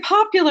became very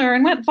popular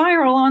and went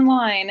viral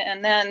online.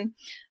 And then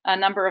a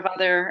number of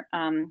other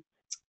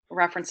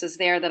references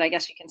there that I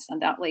guess you can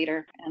send out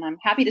later. And I'm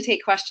happy to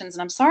take questions.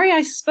 And I'm sorry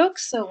I spoke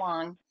so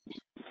long.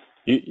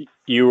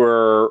 You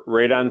were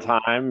right on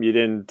time. You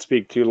didn't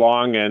speak too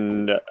long,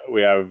 and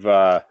we have,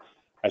 I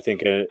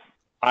think, an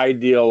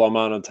ideal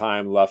amount of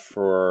time left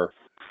for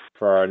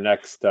our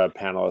next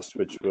panelist,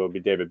 which will be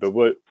David. But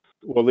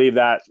we'll leave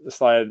that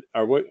slide.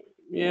 Or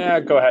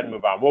go ahead and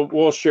move on.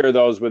 We'll share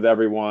those with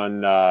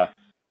everyone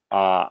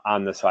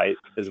on the site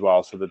as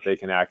well, so that they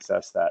can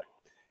access that.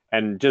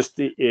 And just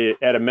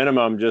at a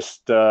minimum,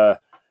 just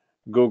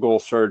Google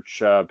search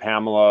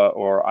Pamela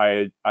or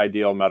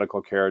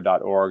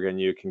idealmedicalcare.org,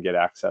 and you can get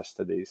access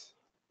to these.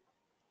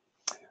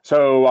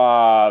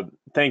 So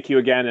thank you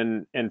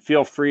again, and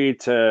feel free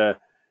to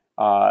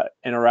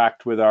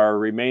interact with our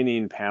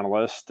remaining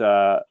panelists.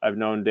 I've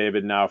known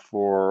David now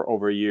for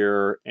over a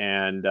year,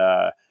 and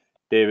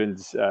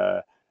David's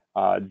done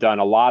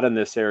a lot in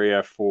this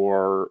area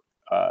for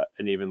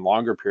an even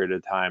longer period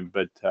of time,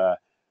 but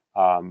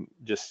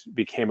just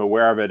became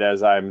aware of it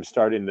as I'm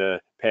starting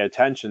to pay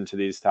attention to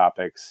these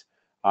topics.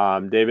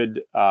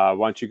 David, why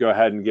don't you go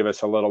ahead and give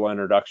us a little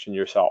introduction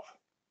yourself?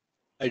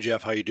 Hi,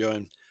 Jeff. How you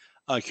doing?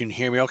 Can you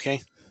hear me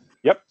okay?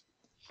 Yep.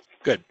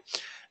 Good.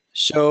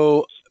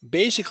 So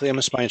basically, I'm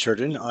a spine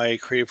surgeon. I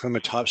created from a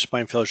top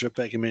spine fellowship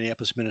back in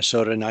Minneapolis,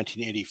 Minnesota in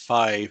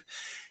 1985.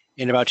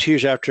 And about 2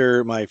 years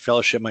after my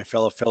fellowship, my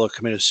fellow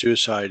committed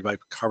suicide by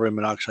carbon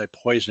monoxide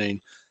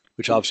poisoning,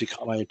 which obviously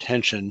caught my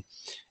attention.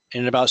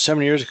 And about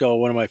 7 years ago,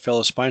 one of my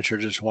fellow spine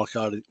surgeons walked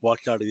out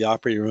of the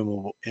operating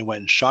room and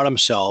went and shot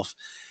himself.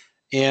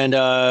 And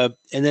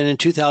then in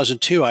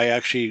 2002, I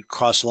actually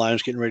crossed the line. I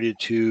was getting ready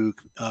to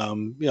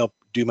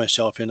do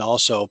myself in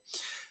also.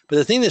 But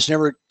the thing that's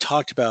never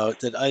talked about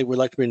that I would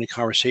like to bring in the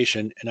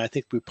conversation, and I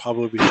think we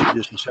probably should do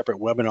this in a separate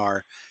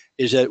webinar,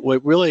 is that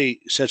what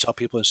really sets off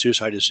people in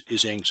suicide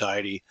is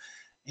anxiety.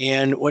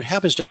 And what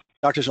happens,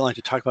 doctors don't like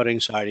to talk about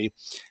anxiety.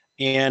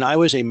 And I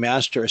was a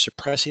master at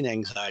suppressing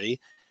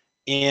anxiety.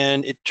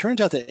 And it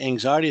turns out that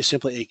anxiety is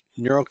simply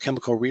a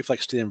neurochemical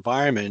reflex to the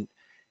environment.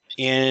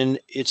 And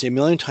it's a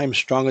million times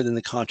stronger than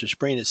the conscious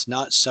brain. It's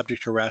not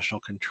subject to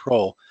rational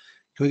control.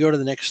 Can we go to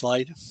the next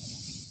slide?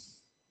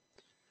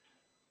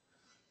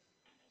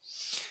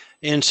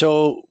 And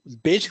so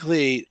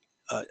basically,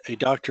 a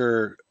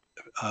Dr.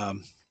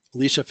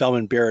 Lisa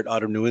Feldman Barrett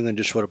out of New England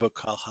just wrote a book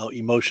called How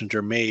Emotions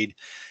Are Made.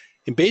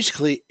 And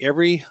basically,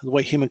 the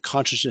way human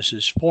consciousness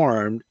is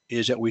formed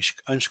is that we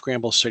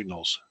unscramble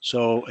signals.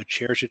 So a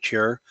chair is a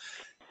chair,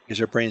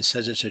 because our brain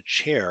says it's a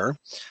chair.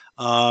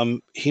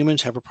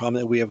 Humans have a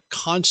problem that we have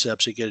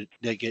concepts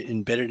that get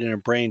embedded in our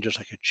brain, just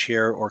like a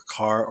chair or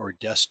car or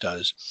desk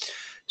does.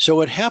 So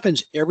what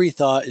happens, every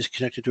thought is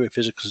connected to a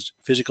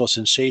physical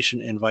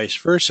sensation and vice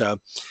versa.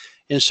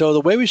 And so the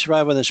way we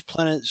survive on this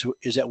planet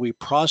is that we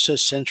process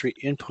sensory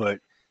input,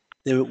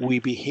 that we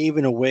behave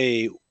in a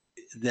way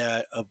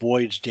that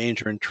avoids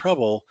danger and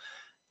trouble.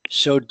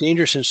 So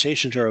dangerous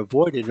sensations are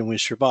avoided and we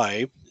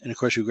survive. And of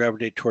course, we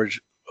gravitate towards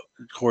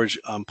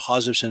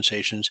positive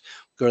sensations.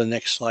 Go to the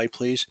next slide,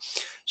 please.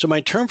 So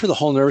my term for the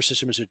whole nervous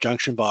system is a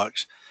junction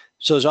box.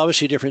 So there's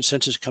obviously different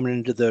senses coming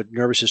into the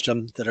nervous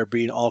system that are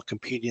being all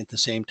competing at the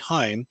same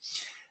time.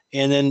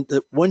 And then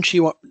the one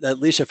that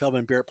Lisa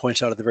Feldman Barrett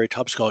points out at the very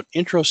top is called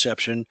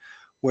interoception,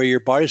 where your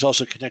body is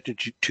also connected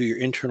to your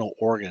internal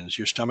organs,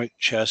 your stomach,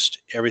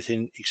 chest,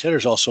 everything, et cetera,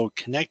 is also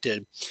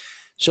connected.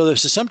 So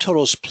if the sum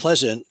total is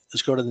pleasant,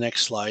 let's go to the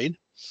next slide.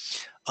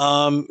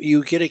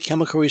 You get a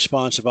chemical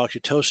response of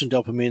oxytocin,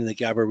 dopamine, and the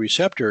GABA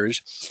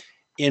receptors.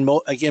 And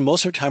again,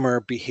 most of the time our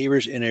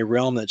behaviors in a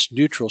realm that's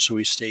neutral, so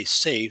we stay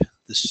safe.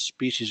 The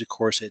species, of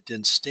course, that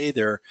didn't stay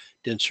there,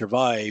 didn't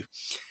survive.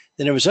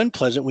 Then it was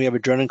unpleasant. We have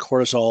adrenaline,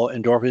 cortisol,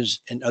 endorphins,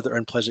 and other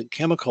unpleasant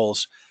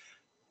chemicals.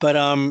 But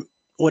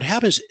what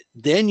happens,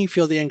 then you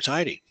feel the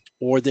anxiety,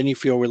 or then you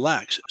feel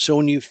relaxed. So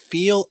when you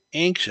feel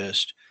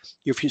anxious,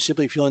 you're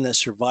simply feeling that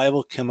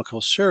survival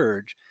chemical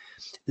surge.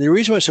 And the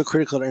reason why it's so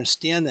critical to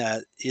understand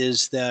that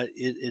is that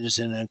it is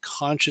an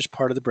unconscious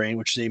part of the brain,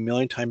 which is a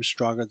million times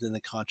stronger than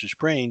the conscious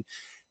brain.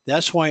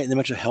 That's why in the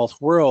mental health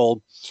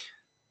world,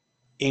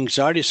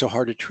 anxiety is so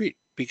hard to treat,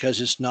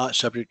 because it's not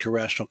subject to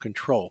rational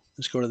control.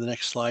 Let's go to the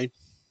next slide.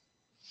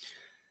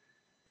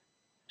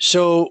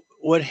 So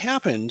what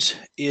happens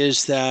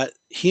is that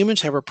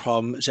humans have a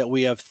problem is that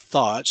we have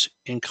thoughts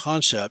and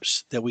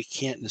concepts that we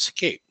can't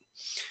escape.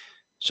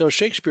 So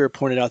Shakespeare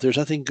pointed out there's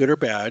nothing good or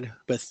bad,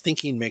 but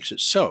thinking makes it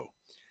so.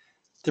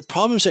 The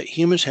problems that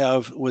humans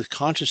have with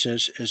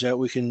consciousness is that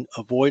we can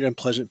avoid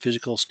unpleasant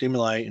physical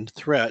stimuli and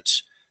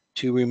threats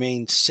to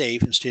remain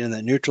safe and stay in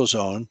that neutral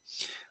zone,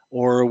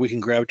 or we can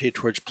gravitate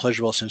towards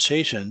pleasurable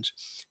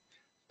sensations.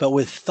 But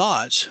with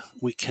thoughts,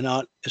 we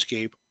cannot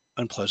escape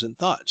unpleasant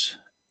thoughts.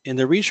 In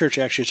the research,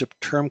 actually, it's a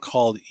term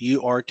called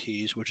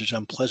URTs, which is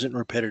unpleasant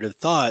repetitive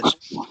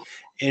thoughts.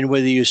 And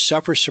whether you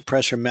suffer,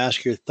 suppress, or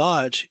mask your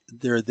thoughts,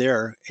 they're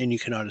there and you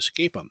cannot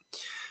escape them.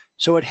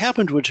 So what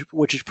happened,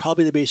 which is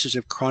probably the basis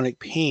of chronic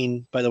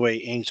pain, by the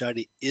way,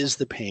 anxiety is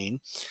the pain,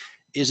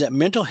 is that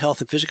mental health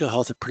and physical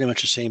health are pretty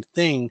much the same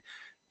thing,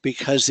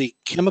 because the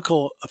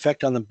chemical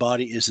effect on the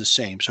body is the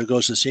same. So it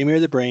goes to the same area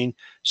of the brain,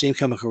 same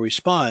chemical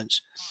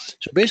response.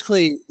 So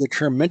basically, the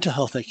term mental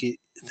health, I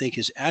think,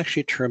 is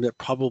actually a term that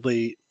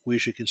probably we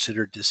should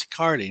consider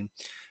discarding,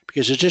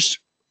 because it's just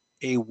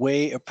a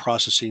way of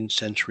processing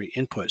sensory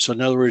input. So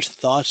in other words,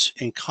 thoughts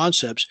and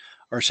concepts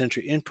are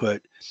sensory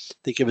input.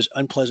 They give us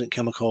unpleasant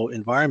chemical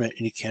environment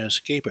and you can't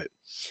escape it.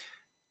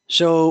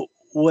 So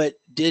what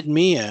did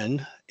me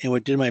in, and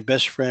what did my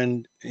best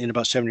friend in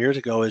about 7 years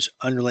ago, is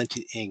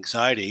unrelenting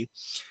anxiety.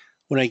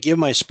 When I give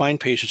my spine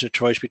patients a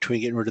choice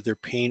between getting rid of their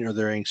pain or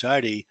their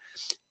anxiety,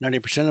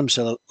 90% of them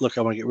said, look,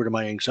 I want to get rid of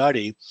my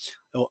anxiety.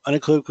 I will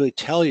unequivocally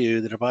tell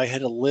you that if I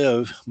had to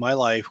live my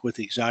life with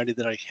the anxiety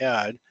that I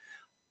had,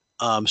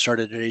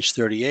 started at age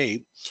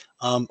 38,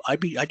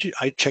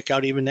 I'd check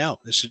out even now.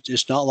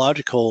 It's not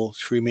logical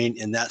to remain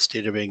in that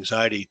state of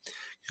anxiety.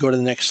 Go to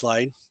the next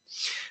slide.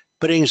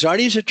 But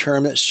anxiety is a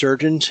term that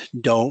surgeons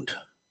don't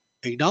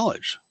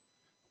acknowledge.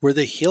 We're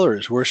the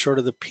healers. We're sort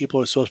of the people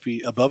who are supposed to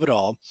be above it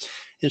all.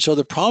 And so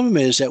the problem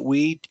is that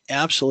we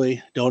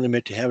absolutely don't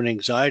admit to having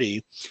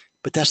anxiety,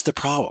 but that's the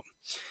problem.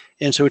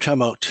 And so we're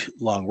talking about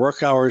long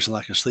work hours and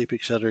lack of sleep,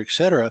 et cetera, et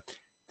cetera.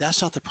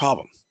 That's not the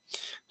problem.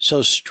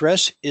 So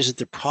stress isn't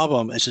the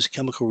problem as this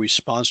chemical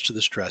response to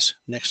the stress.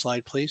 Next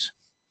slide, please.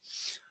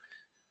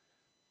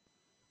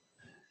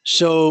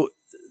 So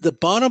the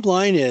bottom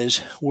line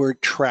is we're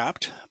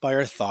trapped by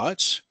our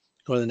thoughts.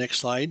 Go to the next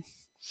slide.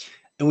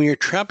 And when you're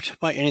trapped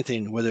by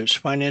anything, whether it's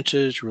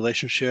finances,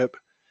 relationship,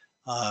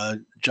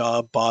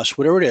 job, boss,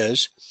 whatever it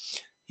is,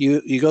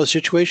 you go to a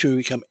situation where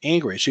you become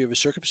angry. So you have a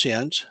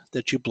circumstance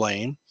that you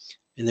blame,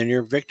 and then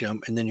you're a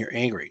victim, and then you're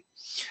angry.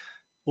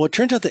 Well, it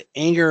turns out that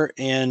anger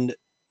and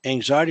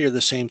anxiety are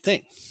the same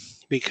thing,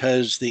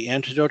 because the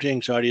antidote to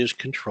anxiety is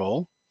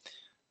control.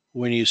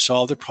 When you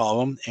solve the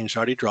problem,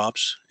 anxiety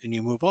drops and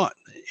you move on,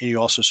 and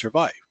you also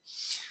survive.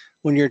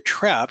 When you're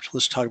trapped,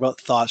 let's talk about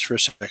thoughts for a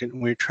second.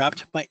 When you're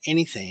trapped by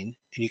anything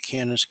and you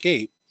can't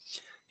escape,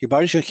 your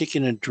body's going to kick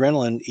in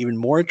adrenaline, even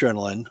more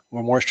adrenaline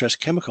or more stress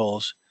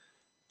chemicals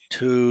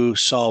to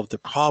solve the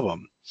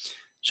problem.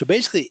 So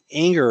basically,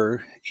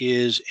 anger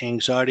is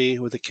anxiety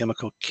with a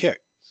chemical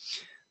kick.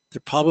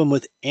 The problem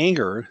with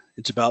anger,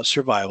 it's about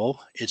survival.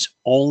 It's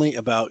only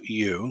about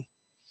you,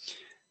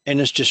 and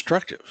it's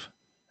destructive.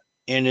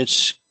 And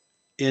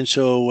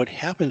so what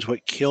happens,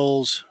 what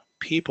kills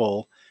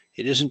people,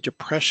 it isn't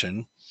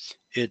depression,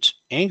 it's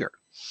anger.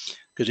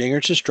 Because anger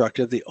is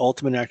destructive. The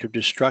ultimate act of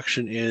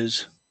destruction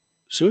is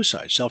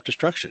suicide,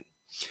 self-destruction.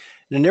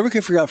 And I never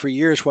could figure out for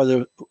years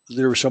whether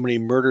there were so many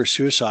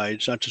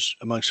murder-suicides, not just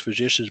amongst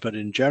physicians, but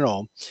in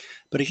general.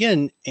 But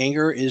again,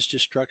 anger is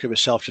destructive,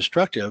 it's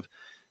self-destructive.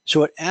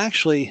 So it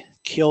actually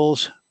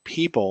kills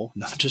people,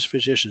 not just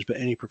physicians, but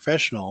any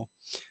professional,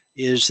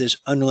 is this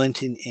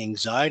unrelenting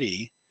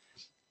anxiety.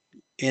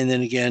 And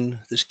then again,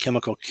 this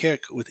chemical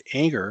kick with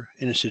anger,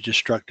 and it's a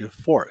destructive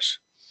force.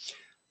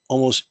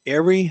 Almost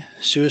every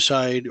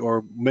suicide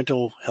or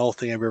mental health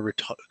thing I've ever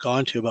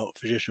gone to about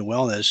physician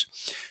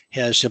wellness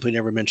has simply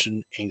never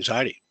mentioned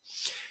anxiety.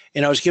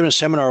 And I was given a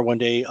seminar one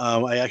day.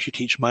 I actually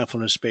teach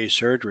mindfulness-based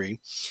surgery.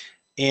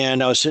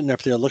 And I was sitting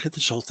up there looking at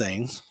this whole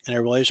thing, and I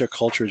realized our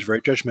culture is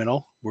very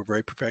judgmental. We're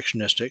very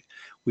perfectionistic.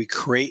 We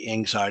create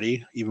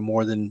anxiety even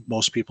more than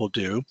most people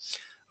do.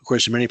 Of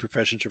course, many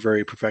professions are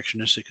very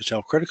perfectionistic and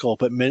self-critical,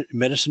 but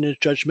medicine is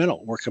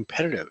judgmental. We're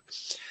competitive.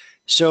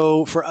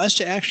 So for us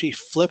to actually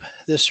flip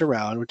this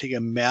around would take a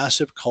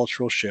massive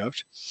cultural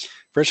shift.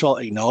 First of all,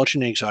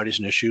 acknowledging anxiety is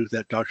an issue,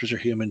 that doctors are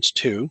humans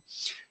too.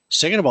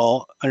 Second of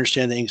all,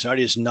 understand that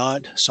anxiety is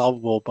not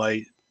solvable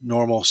by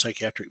normal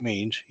psychiatric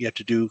means. You have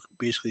to do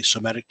basically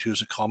somatic tools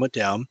to calm it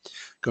down.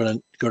 Go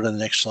to the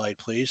next slide,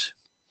 please.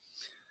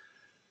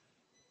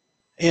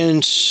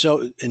 And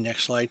so,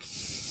 next slide.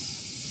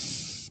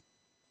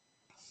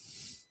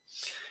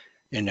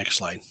 And next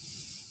slide.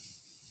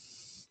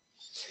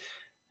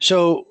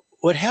 So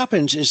what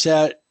happens is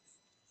that,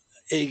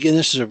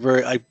 again,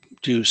 I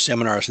do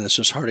seminars on this,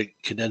 so it's hard to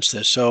condense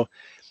this. So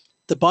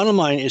the bottom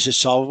line is a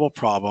solvable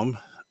problem.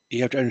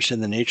 You have to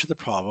understand the nature of the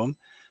problem.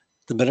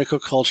 The medical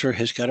culture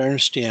has got to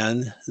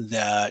understand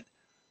that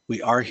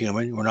we are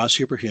human, we're not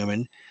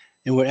superhuman.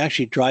 And what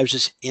actually drives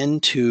us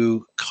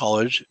into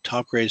college,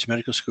 top grades,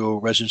 medical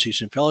school, residencies,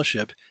 and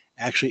fellowship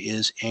actually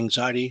is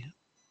anxiety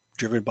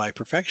driven by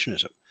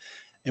perfectionism.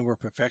 And we're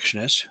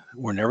perfectionists.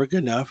 We're never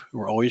good enough.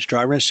 We're always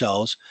driving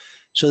ourselves.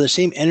 So the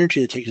same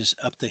energy that takes us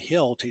up the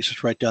hill takes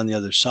us right down the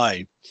other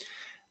side.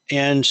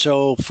 And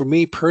so for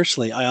me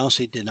personally, I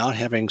honestly did not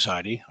have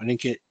anxiety. I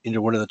didn't get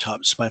into one of the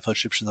top spine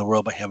fellowships in the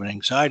world by having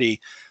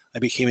anxiety. I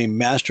became a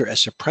master at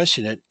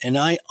suppressing it, and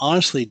I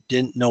honestly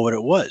didn't know what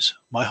it was.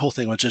 My whole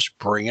thing was just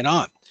bring it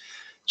on.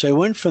 So I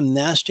went from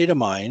that state of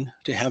mind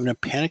to having a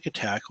panic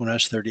attack when I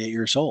was 38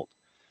 years old.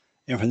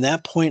 And from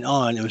that point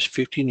on, it was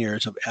 15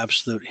 years of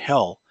absolute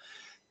hell.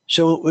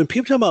 So when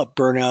people talk about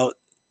burnout,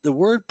 the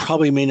word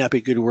probably may not be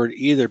a good word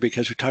either,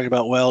 because we're talking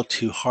about, well,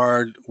 too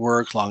hard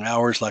work, long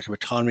hours, lack of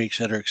autonomy, et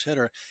cetera, et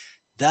cetera.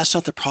 That's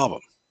not the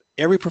problem.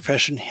 Every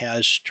profession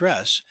has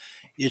stress.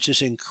 It's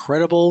this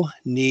incredible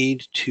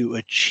need to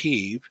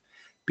achieve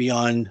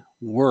beyond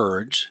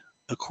words.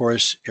 Of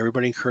course,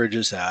 everybody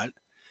encourages that.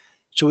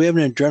 So we have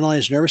an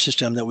adrenalized nervous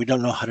system that we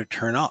don't know how to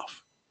turn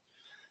off.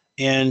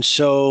 And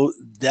so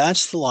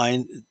that's the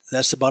line,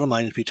 that's the bottom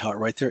line to be taught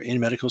right there in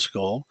medical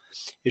school.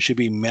 It should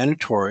be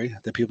mandatory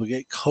that people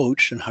get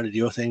coached on how to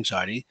deal with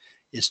anxiety.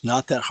 It's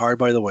not that hard,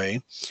 by the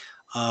way.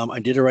 I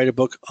did write a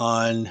book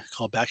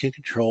called Back in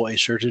Control, A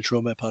Surgeon's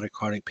Roadmap of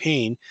Chronic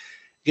Pain.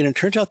 Again, it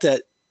turns out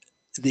that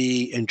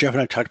and Jeff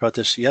and I talked about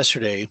this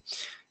yesterday,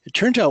 it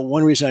turns out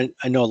one reason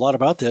I know a lot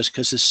about this,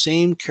 because the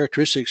same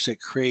characteristics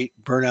that create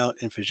burnout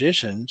in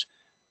physicians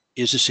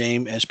is the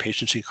same as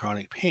patients in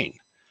chronic pain.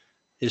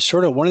 It's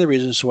sort of one of the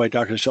reasons why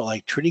doctors don't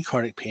like treating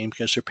chronic pain,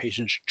 because their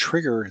patients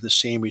trigger the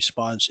same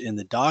response in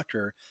the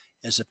doctor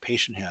as the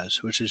patient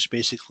has, which is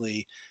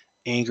basically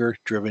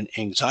anger-driven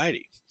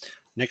anxiety.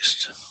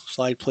 Next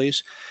slide,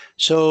 please.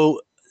 So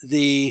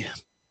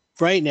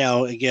right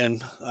now,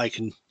 again, I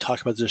can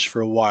talk about this for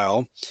a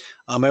while.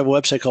 I have a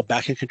website called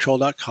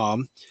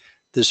backincontrol.com.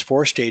 There's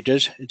 4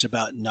 stages. It's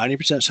about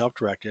 90%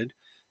 self-directed,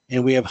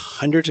 and we have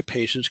hundreds of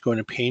patients going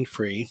to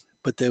pain-free.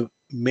 But the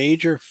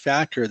major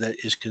factor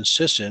that is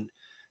consistent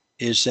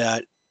is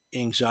that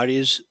anxiety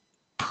is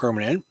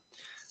permanent,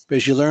 but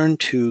as you learn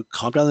to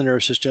calm down the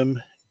nervous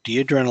system,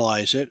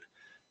 de-adrenalize it,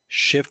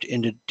 shift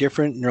into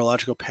different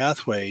neurological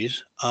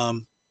pathways,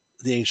 the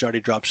anxiety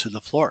drops to the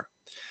floor.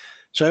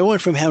 So I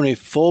went from having a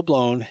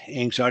full-blown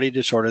anxiety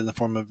disorder in the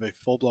form of a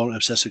full-blown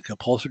obsessive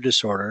compulsive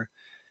disorder,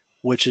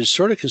 which is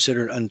sort of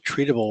considered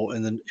untreatable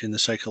in the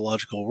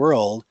psychological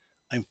world.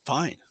 I'm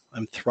fine.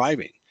 I'm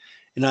thriving.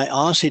 And I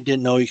honestly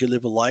didn't know you could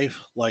live a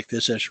life like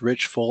this that's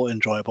rich, full,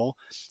 enjoyable.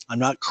 I'm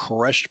not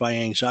crushed by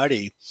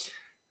anxiety.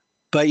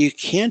 But you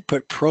can't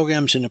put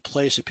programs into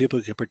place that people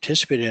can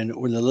participate in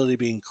when they're literally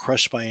being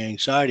crushed by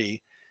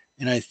anxiety.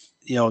 And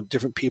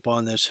different people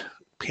on this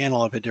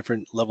panel have had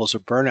different levels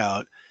of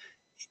burnout.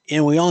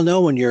 And we all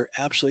know when you're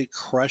absolutely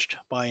crushed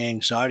by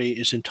anxiety,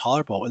 it's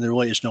intolerable. And there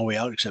really is no way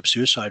out except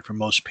suicide for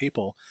most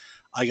people.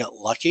 I got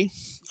lucky.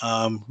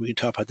 We can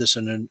talk about this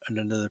in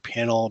another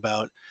panel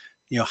about,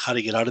 how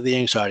to get out of the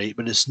anxiety,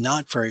 but it's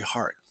not very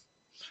hard.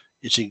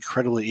 It's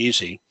incredibly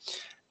easy.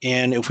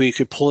 And if we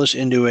could pull this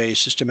into a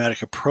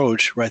systematic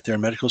approach right there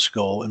in medical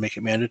school and make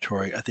it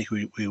mandatory, I think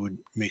we would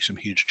make some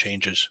huge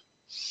changes.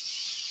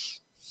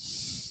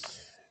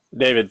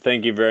 David,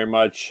 thank you very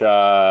much.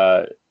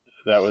 That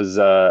was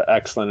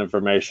excellent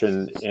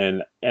information.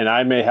 And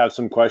I may have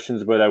some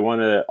questions, but I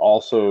want to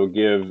also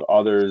give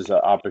others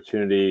an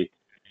opportunity.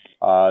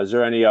 Is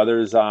there any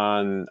others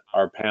on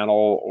our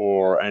panel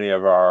or any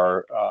of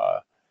our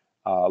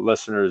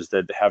listeners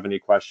that have any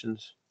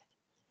questions?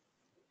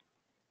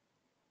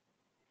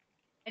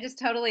 I just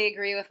totally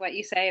agree with what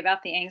you say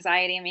about the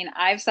anxiety. I mean,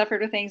 I've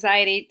suffered with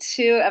anxiety.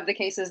 2 of the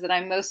cases that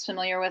I'm most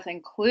familiar with,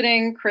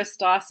 including Chris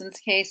Dawson's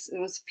case, it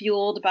was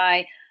fueled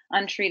by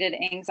untreated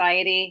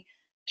anxiety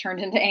turned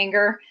into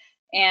anger.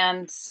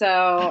 And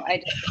so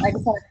I just want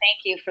to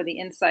thank you for the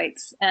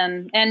insights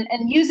and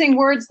using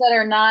words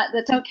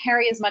that don't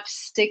carry as much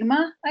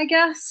stigma, I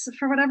guess,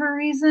 for whatever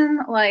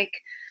reason. Like,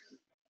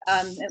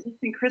 at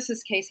least in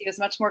Chris's case, he was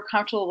much more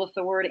comfortable with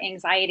the word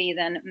anxiety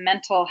than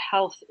mental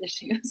health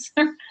issues.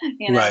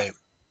 Right.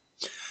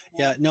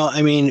 Yeah, no,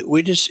 I mean,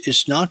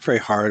 it's not very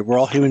hard. We're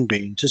all human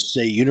beings. This is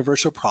a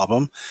universal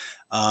problem.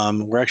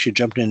 We're actually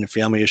jumping into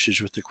family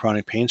issues with the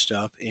chronic pain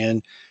stuff,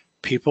 and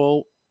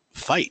people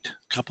fight.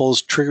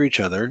 Couples trigger each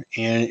other,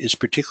 and it's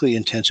particularly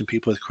intense in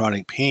people with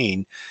chronic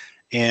pain.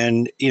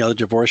 And, the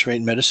divorce rate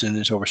in medicine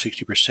is over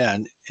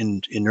 60%.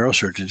 In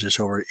neurosurgeons, it's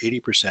over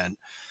 80%.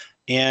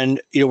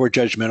 And, we're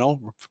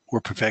judgmental,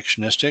 we're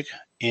perfectionistic.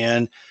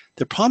 And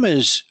the problem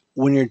is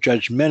when you're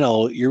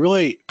judgmental, you're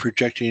really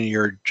projecting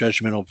your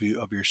judgmental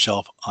view of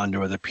yourself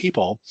onto other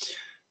people.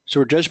 So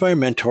we're judged by our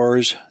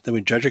mentors, then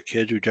we judge our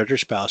kids, we judge our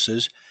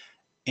spouses,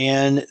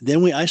 and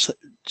then we isolate.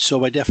 So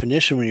by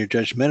definition, when you're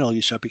judgmental,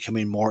 you start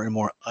becoming more and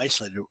more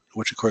isolated,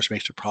 which of course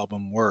makes the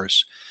problem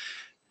worse.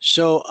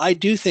 So I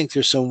do think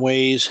there's some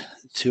ways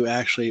to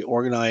actually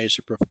organize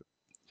a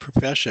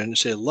profession and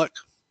say, look,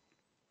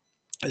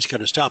 it's got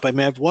to stop. I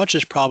mean, I've watched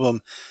this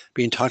problem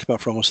being talked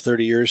about for almost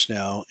 30 years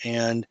now,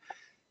 and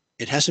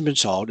it hasn't been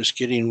solved. It's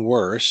getting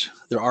worse.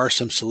 There are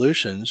some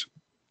solutions.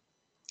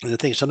 And I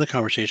think some of the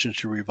conversations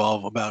should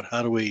revolve about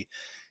how do we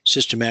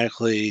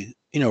systematically,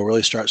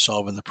 really start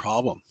solving the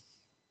problem.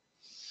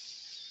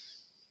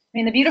 I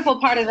mean, the beautiful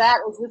part of that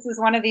is this is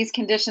one of these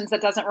conditions that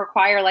doesn't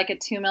require like a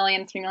 $2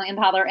 million, $3 million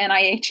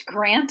NIH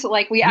grant.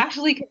 Like we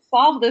actually could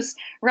solve this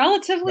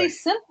relatively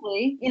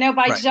simply,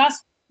 by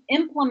just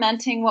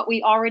implementing what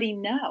we already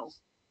know.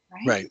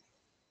 Right.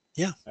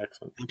 Yeah.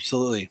 Excellent.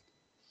 Absolutely.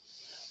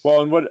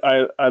 Well, and what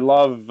I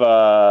love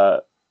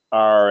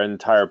our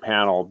entire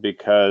panel,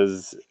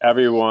 because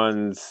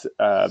everyone's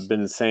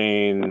been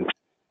saying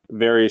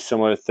very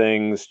similar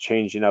things,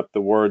 changing up the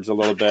words a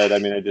little bit. I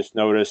mean, I just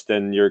noticed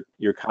in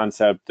your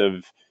concept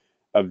of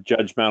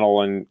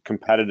judgmental and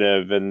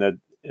competitive, and that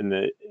in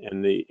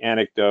the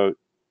anecdote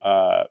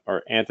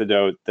or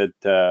antidote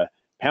that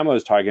Pamela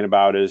is talking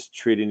about is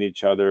treating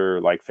each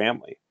other like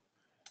family.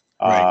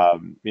 Right.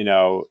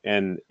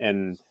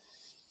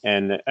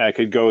 And I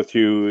could go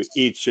through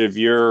each of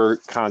your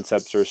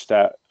concepts or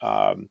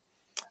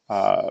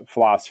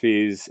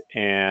philosophies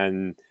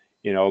and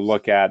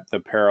look at the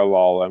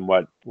parallel and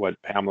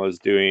what Pamela is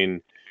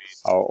doing,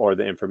 or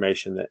the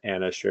information that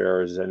Anna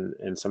shares,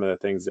 and some of the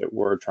things that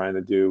we're trying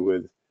to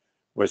do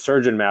with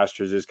Surgeon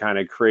Masters is kind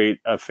of create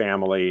a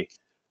family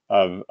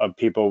of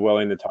people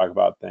willing to talk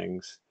about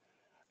things.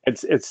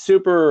 It's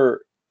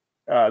super.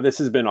 This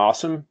has been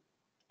awesome.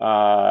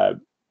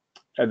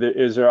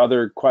 Is there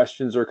other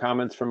questions or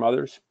comments from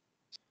others?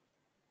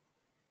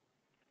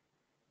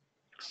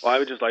 Well, I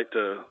would just like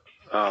to.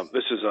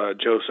 This is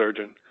Joe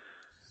Surgeon.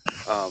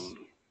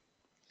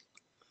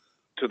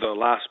 To the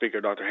last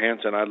speaker, Dr.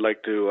 Hansen, I'd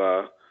like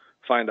to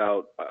find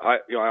out.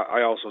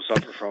 I also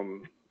suffer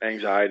from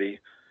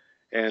anxiety,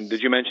 and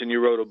did you mention you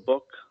wrote a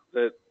book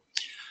that?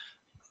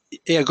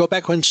 Yeah, go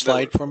back one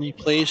slide for me,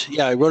 please.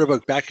 Yeah, I wrote a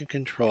book, Back in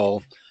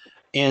Control,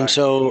 and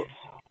so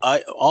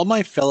all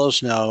my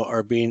fellows now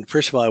are being.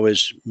 First of all, I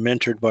was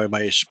mentored by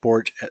my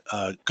sport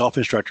golf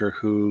instructor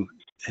who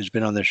has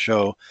been on this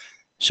show.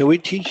 So we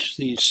teach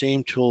these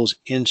same tools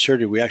in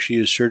surgery. We actually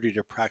use surgery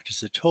to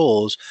practice the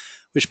tools.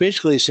 which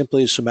basically is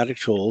simply somatic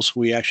tools.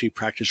 We actually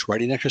practice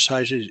writing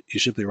exercises. You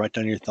simply write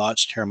down your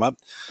thoughts, tear them up.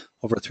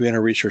 Over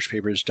 300 research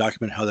papers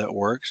document how that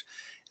works.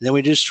 And then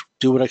we just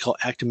do what I call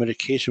active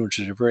meditation, which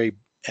is a very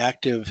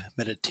active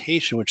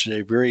meditation, which is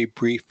a very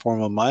brief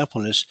form of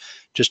mindfulness,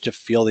 just to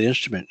feel the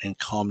instrument and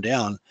calm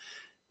down.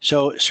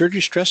 So surgery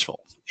is stressful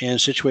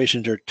and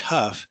situations are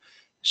tough.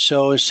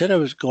 So instead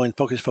of going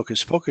focus,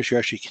 focus, focus, you're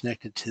actually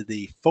connected to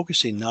the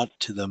focusing, not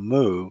to the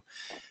move.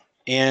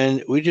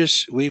 And we've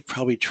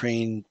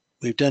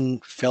done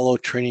fellow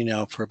training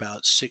now for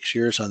about 6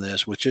 years on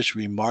this with just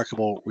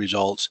remarkable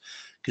results,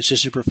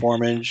 consistent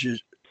performance.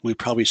 We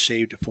probably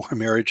saved 4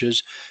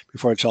 marriages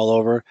before it's all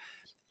over.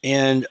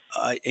 And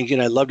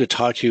again, I'd love to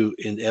talk to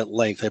you at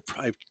length.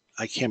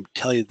 I can't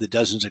tell you the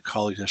dozens of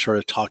colleagues I sort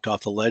of talked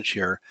off the ledge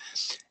here.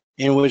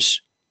 And what's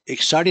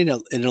exciting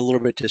and a little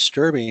bit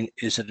disturbing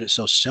is that it's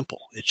so simple.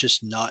 It's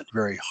just not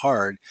very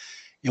hard.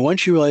 And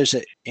once you realize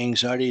that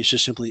anxiety is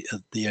just simply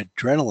the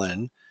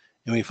adrenaline,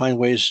 and we find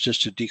ways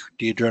just to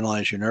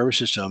de-adrenalize your nervous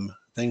system,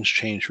 things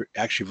change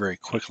actually very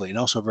quickly and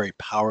also very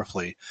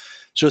powerfully.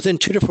 So within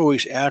 2 to 4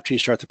 weeks after you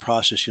start the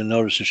process, you'll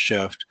notice a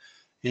shift.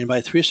 And by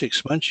 3 to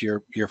 6 months,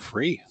 you're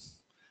free.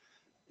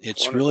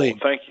 It's Wonderful. really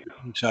Thank you.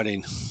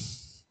 exciting.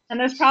 And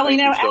there's probably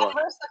Thank no you,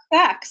 adverse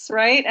effects,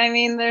 right? I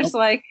mean, there's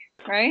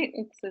right?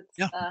 It's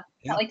Yeah.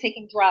 not like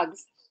taking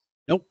drugs.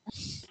 Nope.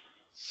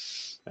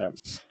 Yeah.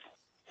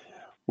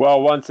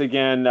 Well, once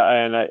again,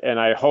 and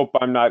I hope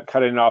I'm not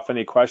cutting off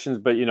any questions,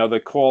 but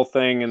the cool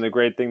thing and the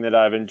great thing that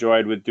I've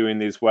enjoyed with doing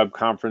these web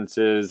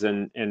conferences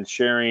and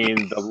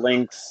sharing the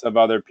links of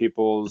other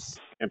people's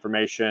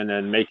information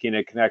and making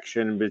a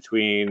connection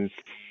between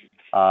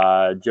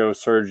Joe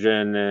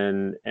Surgeon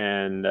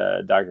and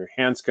Dr.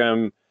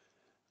 Hanscom,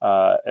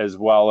 as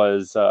well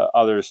as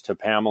others to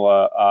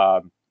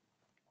Pamela.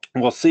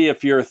 We'll see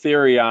if your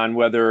theory on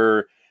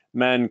whether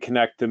men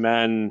connect to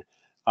men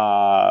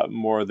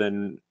more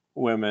than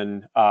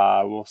women,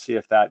 we'll see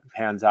if that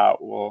pans out.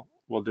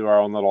 We'll do our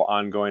own little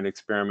ongoing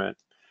experiment.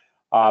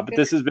 But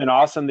this has been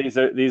awesome.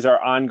 These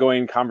are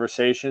ongoing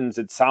conversations.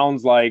 It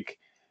sounds like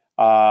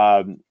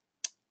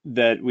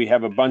that we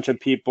have a bunch of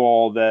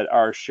people that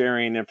are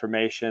sharing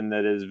information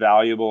that is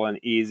valuable and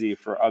easy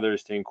for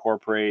others to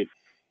incorporate.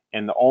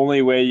 And the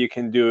only way you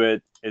can do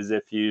it is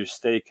if you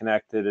stay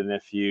connected and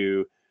if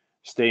you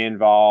stay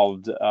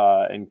involved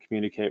and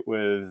communicate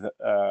with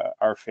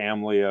our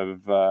family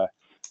of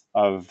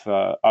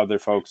other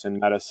folks in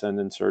medicine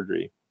and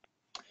surgery.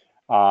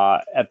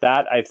 At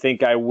that, I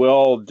think I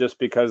will, just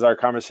because our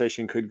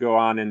conversation could go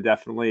on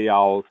indefinitely,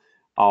 I'll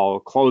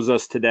close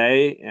us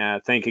today.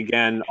 Thank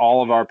again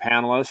all of our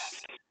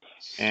panelists,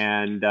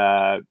 and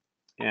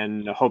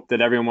hope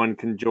that everyone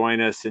can join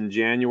us in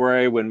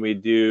January when we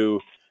do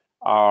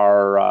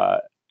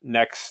our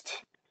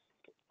next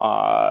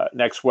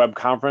web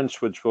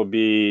conference, which will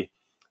be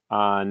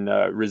on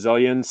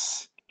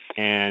resilience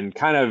and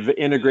kind of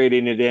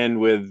integrating it in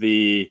with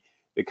the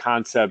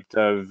concept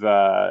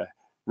of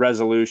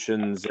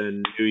resolutions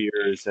and New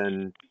Year's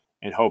and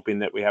hoping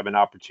that we have an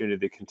opportunity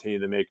to continue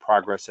to make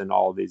progress in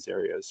all of these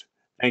areas.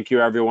 Thank you,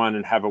 everyone,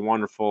 and have a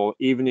wonderful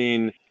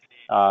evening.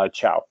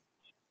 Ciao.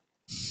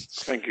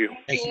 Thank you.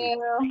 Thank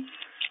you.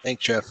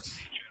 Thanks, Jeff.